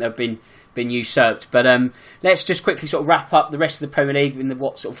and I think they've been usurped. But let's just quickly sort of wrap up the rest of the Premier League in the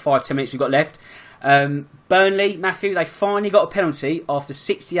 5-10 minutes we've got left. Burnley, Matthew, they finally got a penalty after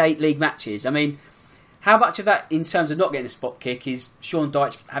 68 league matches. I mean, how much of that, in terms of not getting a spot kick, is Sean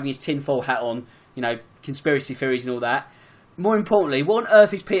Dyche having his tinfoil hat on, conspiracy theories and all that? More importantly, what on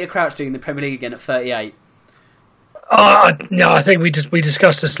earth is Peter Crouch doing in the Premier League again at 38? No, I think we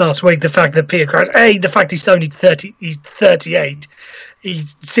discussed this last week. The fact that Peter Crouch, the fact he's only 30, he's 38. He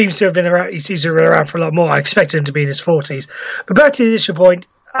seems to have been around. He seems to have been around for a lot more. I expected him to be in his 40s. But back to the initial point.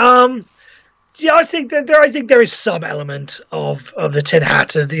 Yeah, I think there is some element of the tin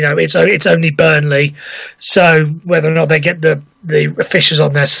hat. It's only Burnley, so whether or not they get the officials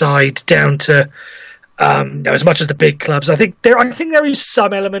on their side down to as much as the big clubs, I think there is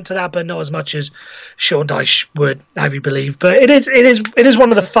some element to that, but not as much as Sean Dyche would have you believe. But it is one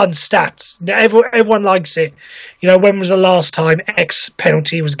of the fun stats. Everyone likes it. When was the last time X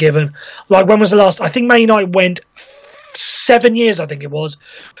penalty was given? Like when was the last? I think Man United went 7 years. I think it was,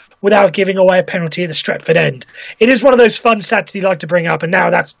 without giving away a penalty at the Stretford end. It is one of those fun stats you like to bring up, and now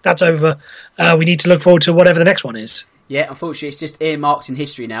that's over. We need to look forward to whatever the next one is. Yeah, unfortunately, it's just earmarked in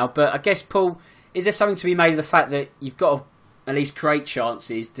history now. But I guess, Paul, is there something to be made of the fact that you've got to at least create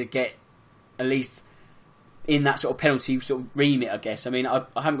chances to get at least in that sort of penalty sort of remit, I guess? I mean, I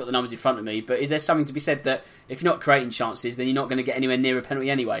haven't got the numbers in front of me, but is there something to be said that if you're not creating chances, then you're not going to get anywhere near a penalty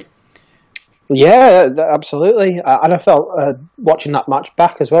anyway? Yeah, absolutely. And I felt watching that match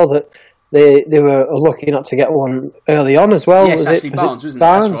back as well that they were lucky not to get one early on as well. Yes, Ashley Barnes, wasn't it?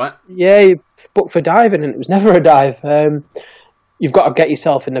 That's right. Yeah, he booked for diving and it was never a dive. You've got to get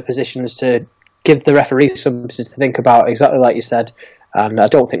yourself in the positions to give the referee something to think about, exactly like you said. And I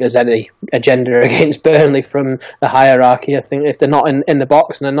don't think there's any agenda against Burnley from the hierarchy. I think if they're not in the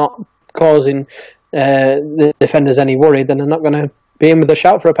box and they're not causing the defenders any worry, then they're not going to be in with a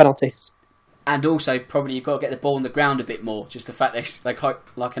shout for a penalty. And also, probably you've got to get the ball on the ground a bit more. Just the fact that they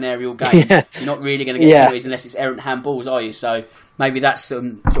like an aerial game. Yeah. You're not really going to get penalties unless it's errant handballs, are you? So maybe that's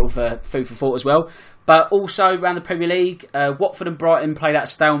some sort of food for thought as well. But also around the Premier League, Watford and Brighton played out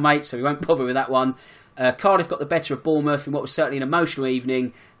stalemate, so we won't bother with that one. Cardiff got the better of Bournemouth in what was certainly an emotional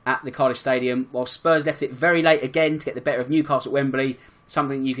evening at the Cardiff Stadium, while Spurs left it very late again to get the better of Newcastle at Wembley,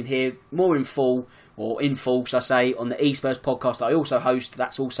 something you can hear more in full, shall I say, on the eSpurs podcast that I also host.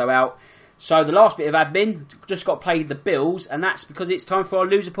 That's also out. So the last bit of admin, just got to play the Bills, and that's because it's time for our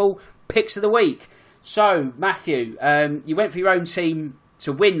Loserpool Picks of the Week. So, Matthew, you went for your own team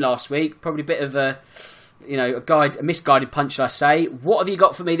to win last week, probably a bit of a misguided punch, shall I say. What have you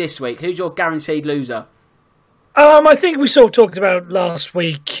got for me this week? Who's your guaranteed loser? I think we sort of talked about last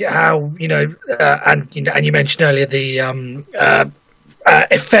week how and you mentioned earlier the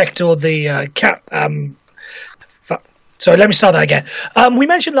effect or the cap. Sorry, let me start that again. We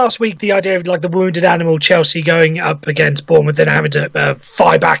mentioned last week the idea of like the wounded animal Chelsea going up against Bournemouth and having to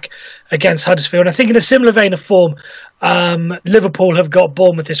fire back against Huddersfield. I think in a similar vein of form, Liverpool have got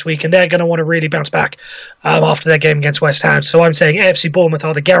Bournemouth this week, and they're going to want to really bounce back after their game against West Ham. So I'm saying AFC Bournemouth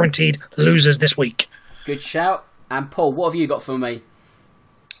are the guaranteed losers this week. Good shout. And Paul, what have you got for me?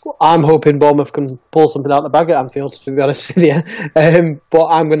 I'm hoping Bournemouth can pull something out the bag at Anfield, to be honest with you. But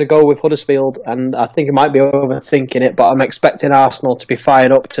I'm going to go with Huddersfield, and I think it might be overthinking it, but I'm expecting Arsenal to be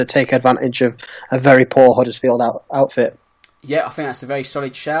fired up to take advantage of a very poor Huddersfield outfit. Yeah, I think that's a very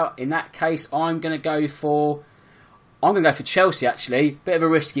solid shout. In that case, I'm going to go for Chelsea, actually. Bit of a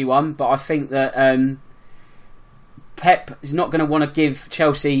risky one, but I think that Pep is not going to want to give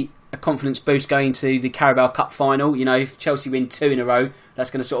Chelsea a confidence boost going to the Carabao Cup final. You know, if Chelsea win 2 in a row, that's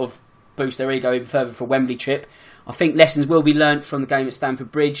going to sort of boost their ego even further for a Wembley trip. I think lessons will be learnt from the game at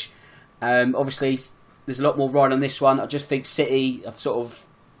Stamford Bridge. Obviously, there's a lot more ride on this one. I just think City have sort of,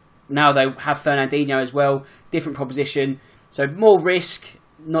 now they have Fernandinho as well, different proposition. So more risk,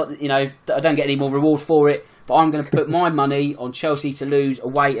 not I don't get any more reward for it, but I'm going to put my money on Chelsea to lose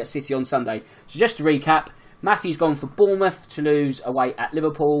away at City on Sunday. So just to recap, Matthew's gone for Bournemouth to lose away at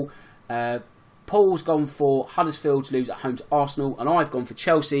Liverpool. Paul's gone for Huddersfield to lose at home to Arsenal, and I've gone for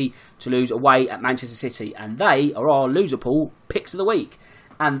Chelsea to lose away at Manchester City. And they are our Loserpool Picks of the Week.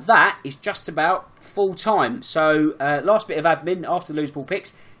 And that is just about full time. So last bit of admin after the Loserpool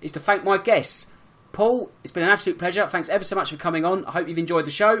Picks is to thank my guests. Paul, it's been an absolute pleasure. Thanks ever so much for coming on. I hope you've enjoyed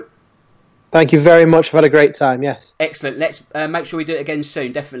the show. Thank you very much. I've had a great time, yes. Excellent. Let's make sure we do it again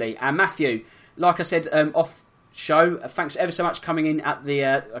soon, definitely. And Matthew, like I said off show, thanks ever so much for coming in at the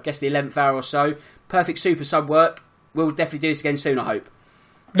I guess the 11th hour or so. Perfect super sub work. We'll definitely do this again soon, I hope.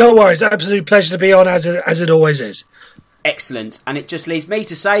 No worries, absolute pleasure to be on as it always is. Excellent. And it just leaves me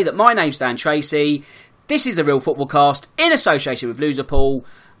to say that my name's Dan Tracy. This is the Real Football Cast in association with Loserpool.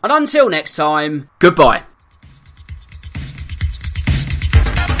 And until next time, goodbye.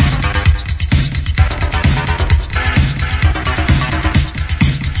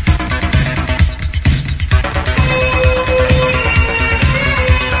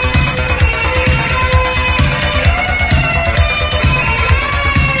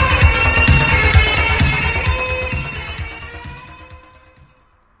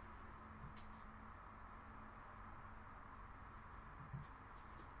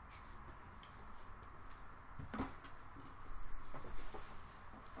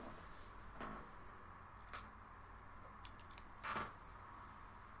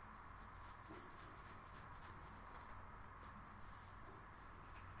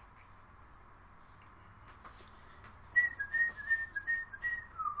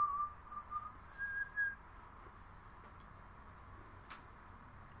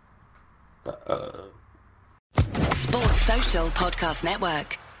 Sports Social Podcast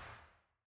Network.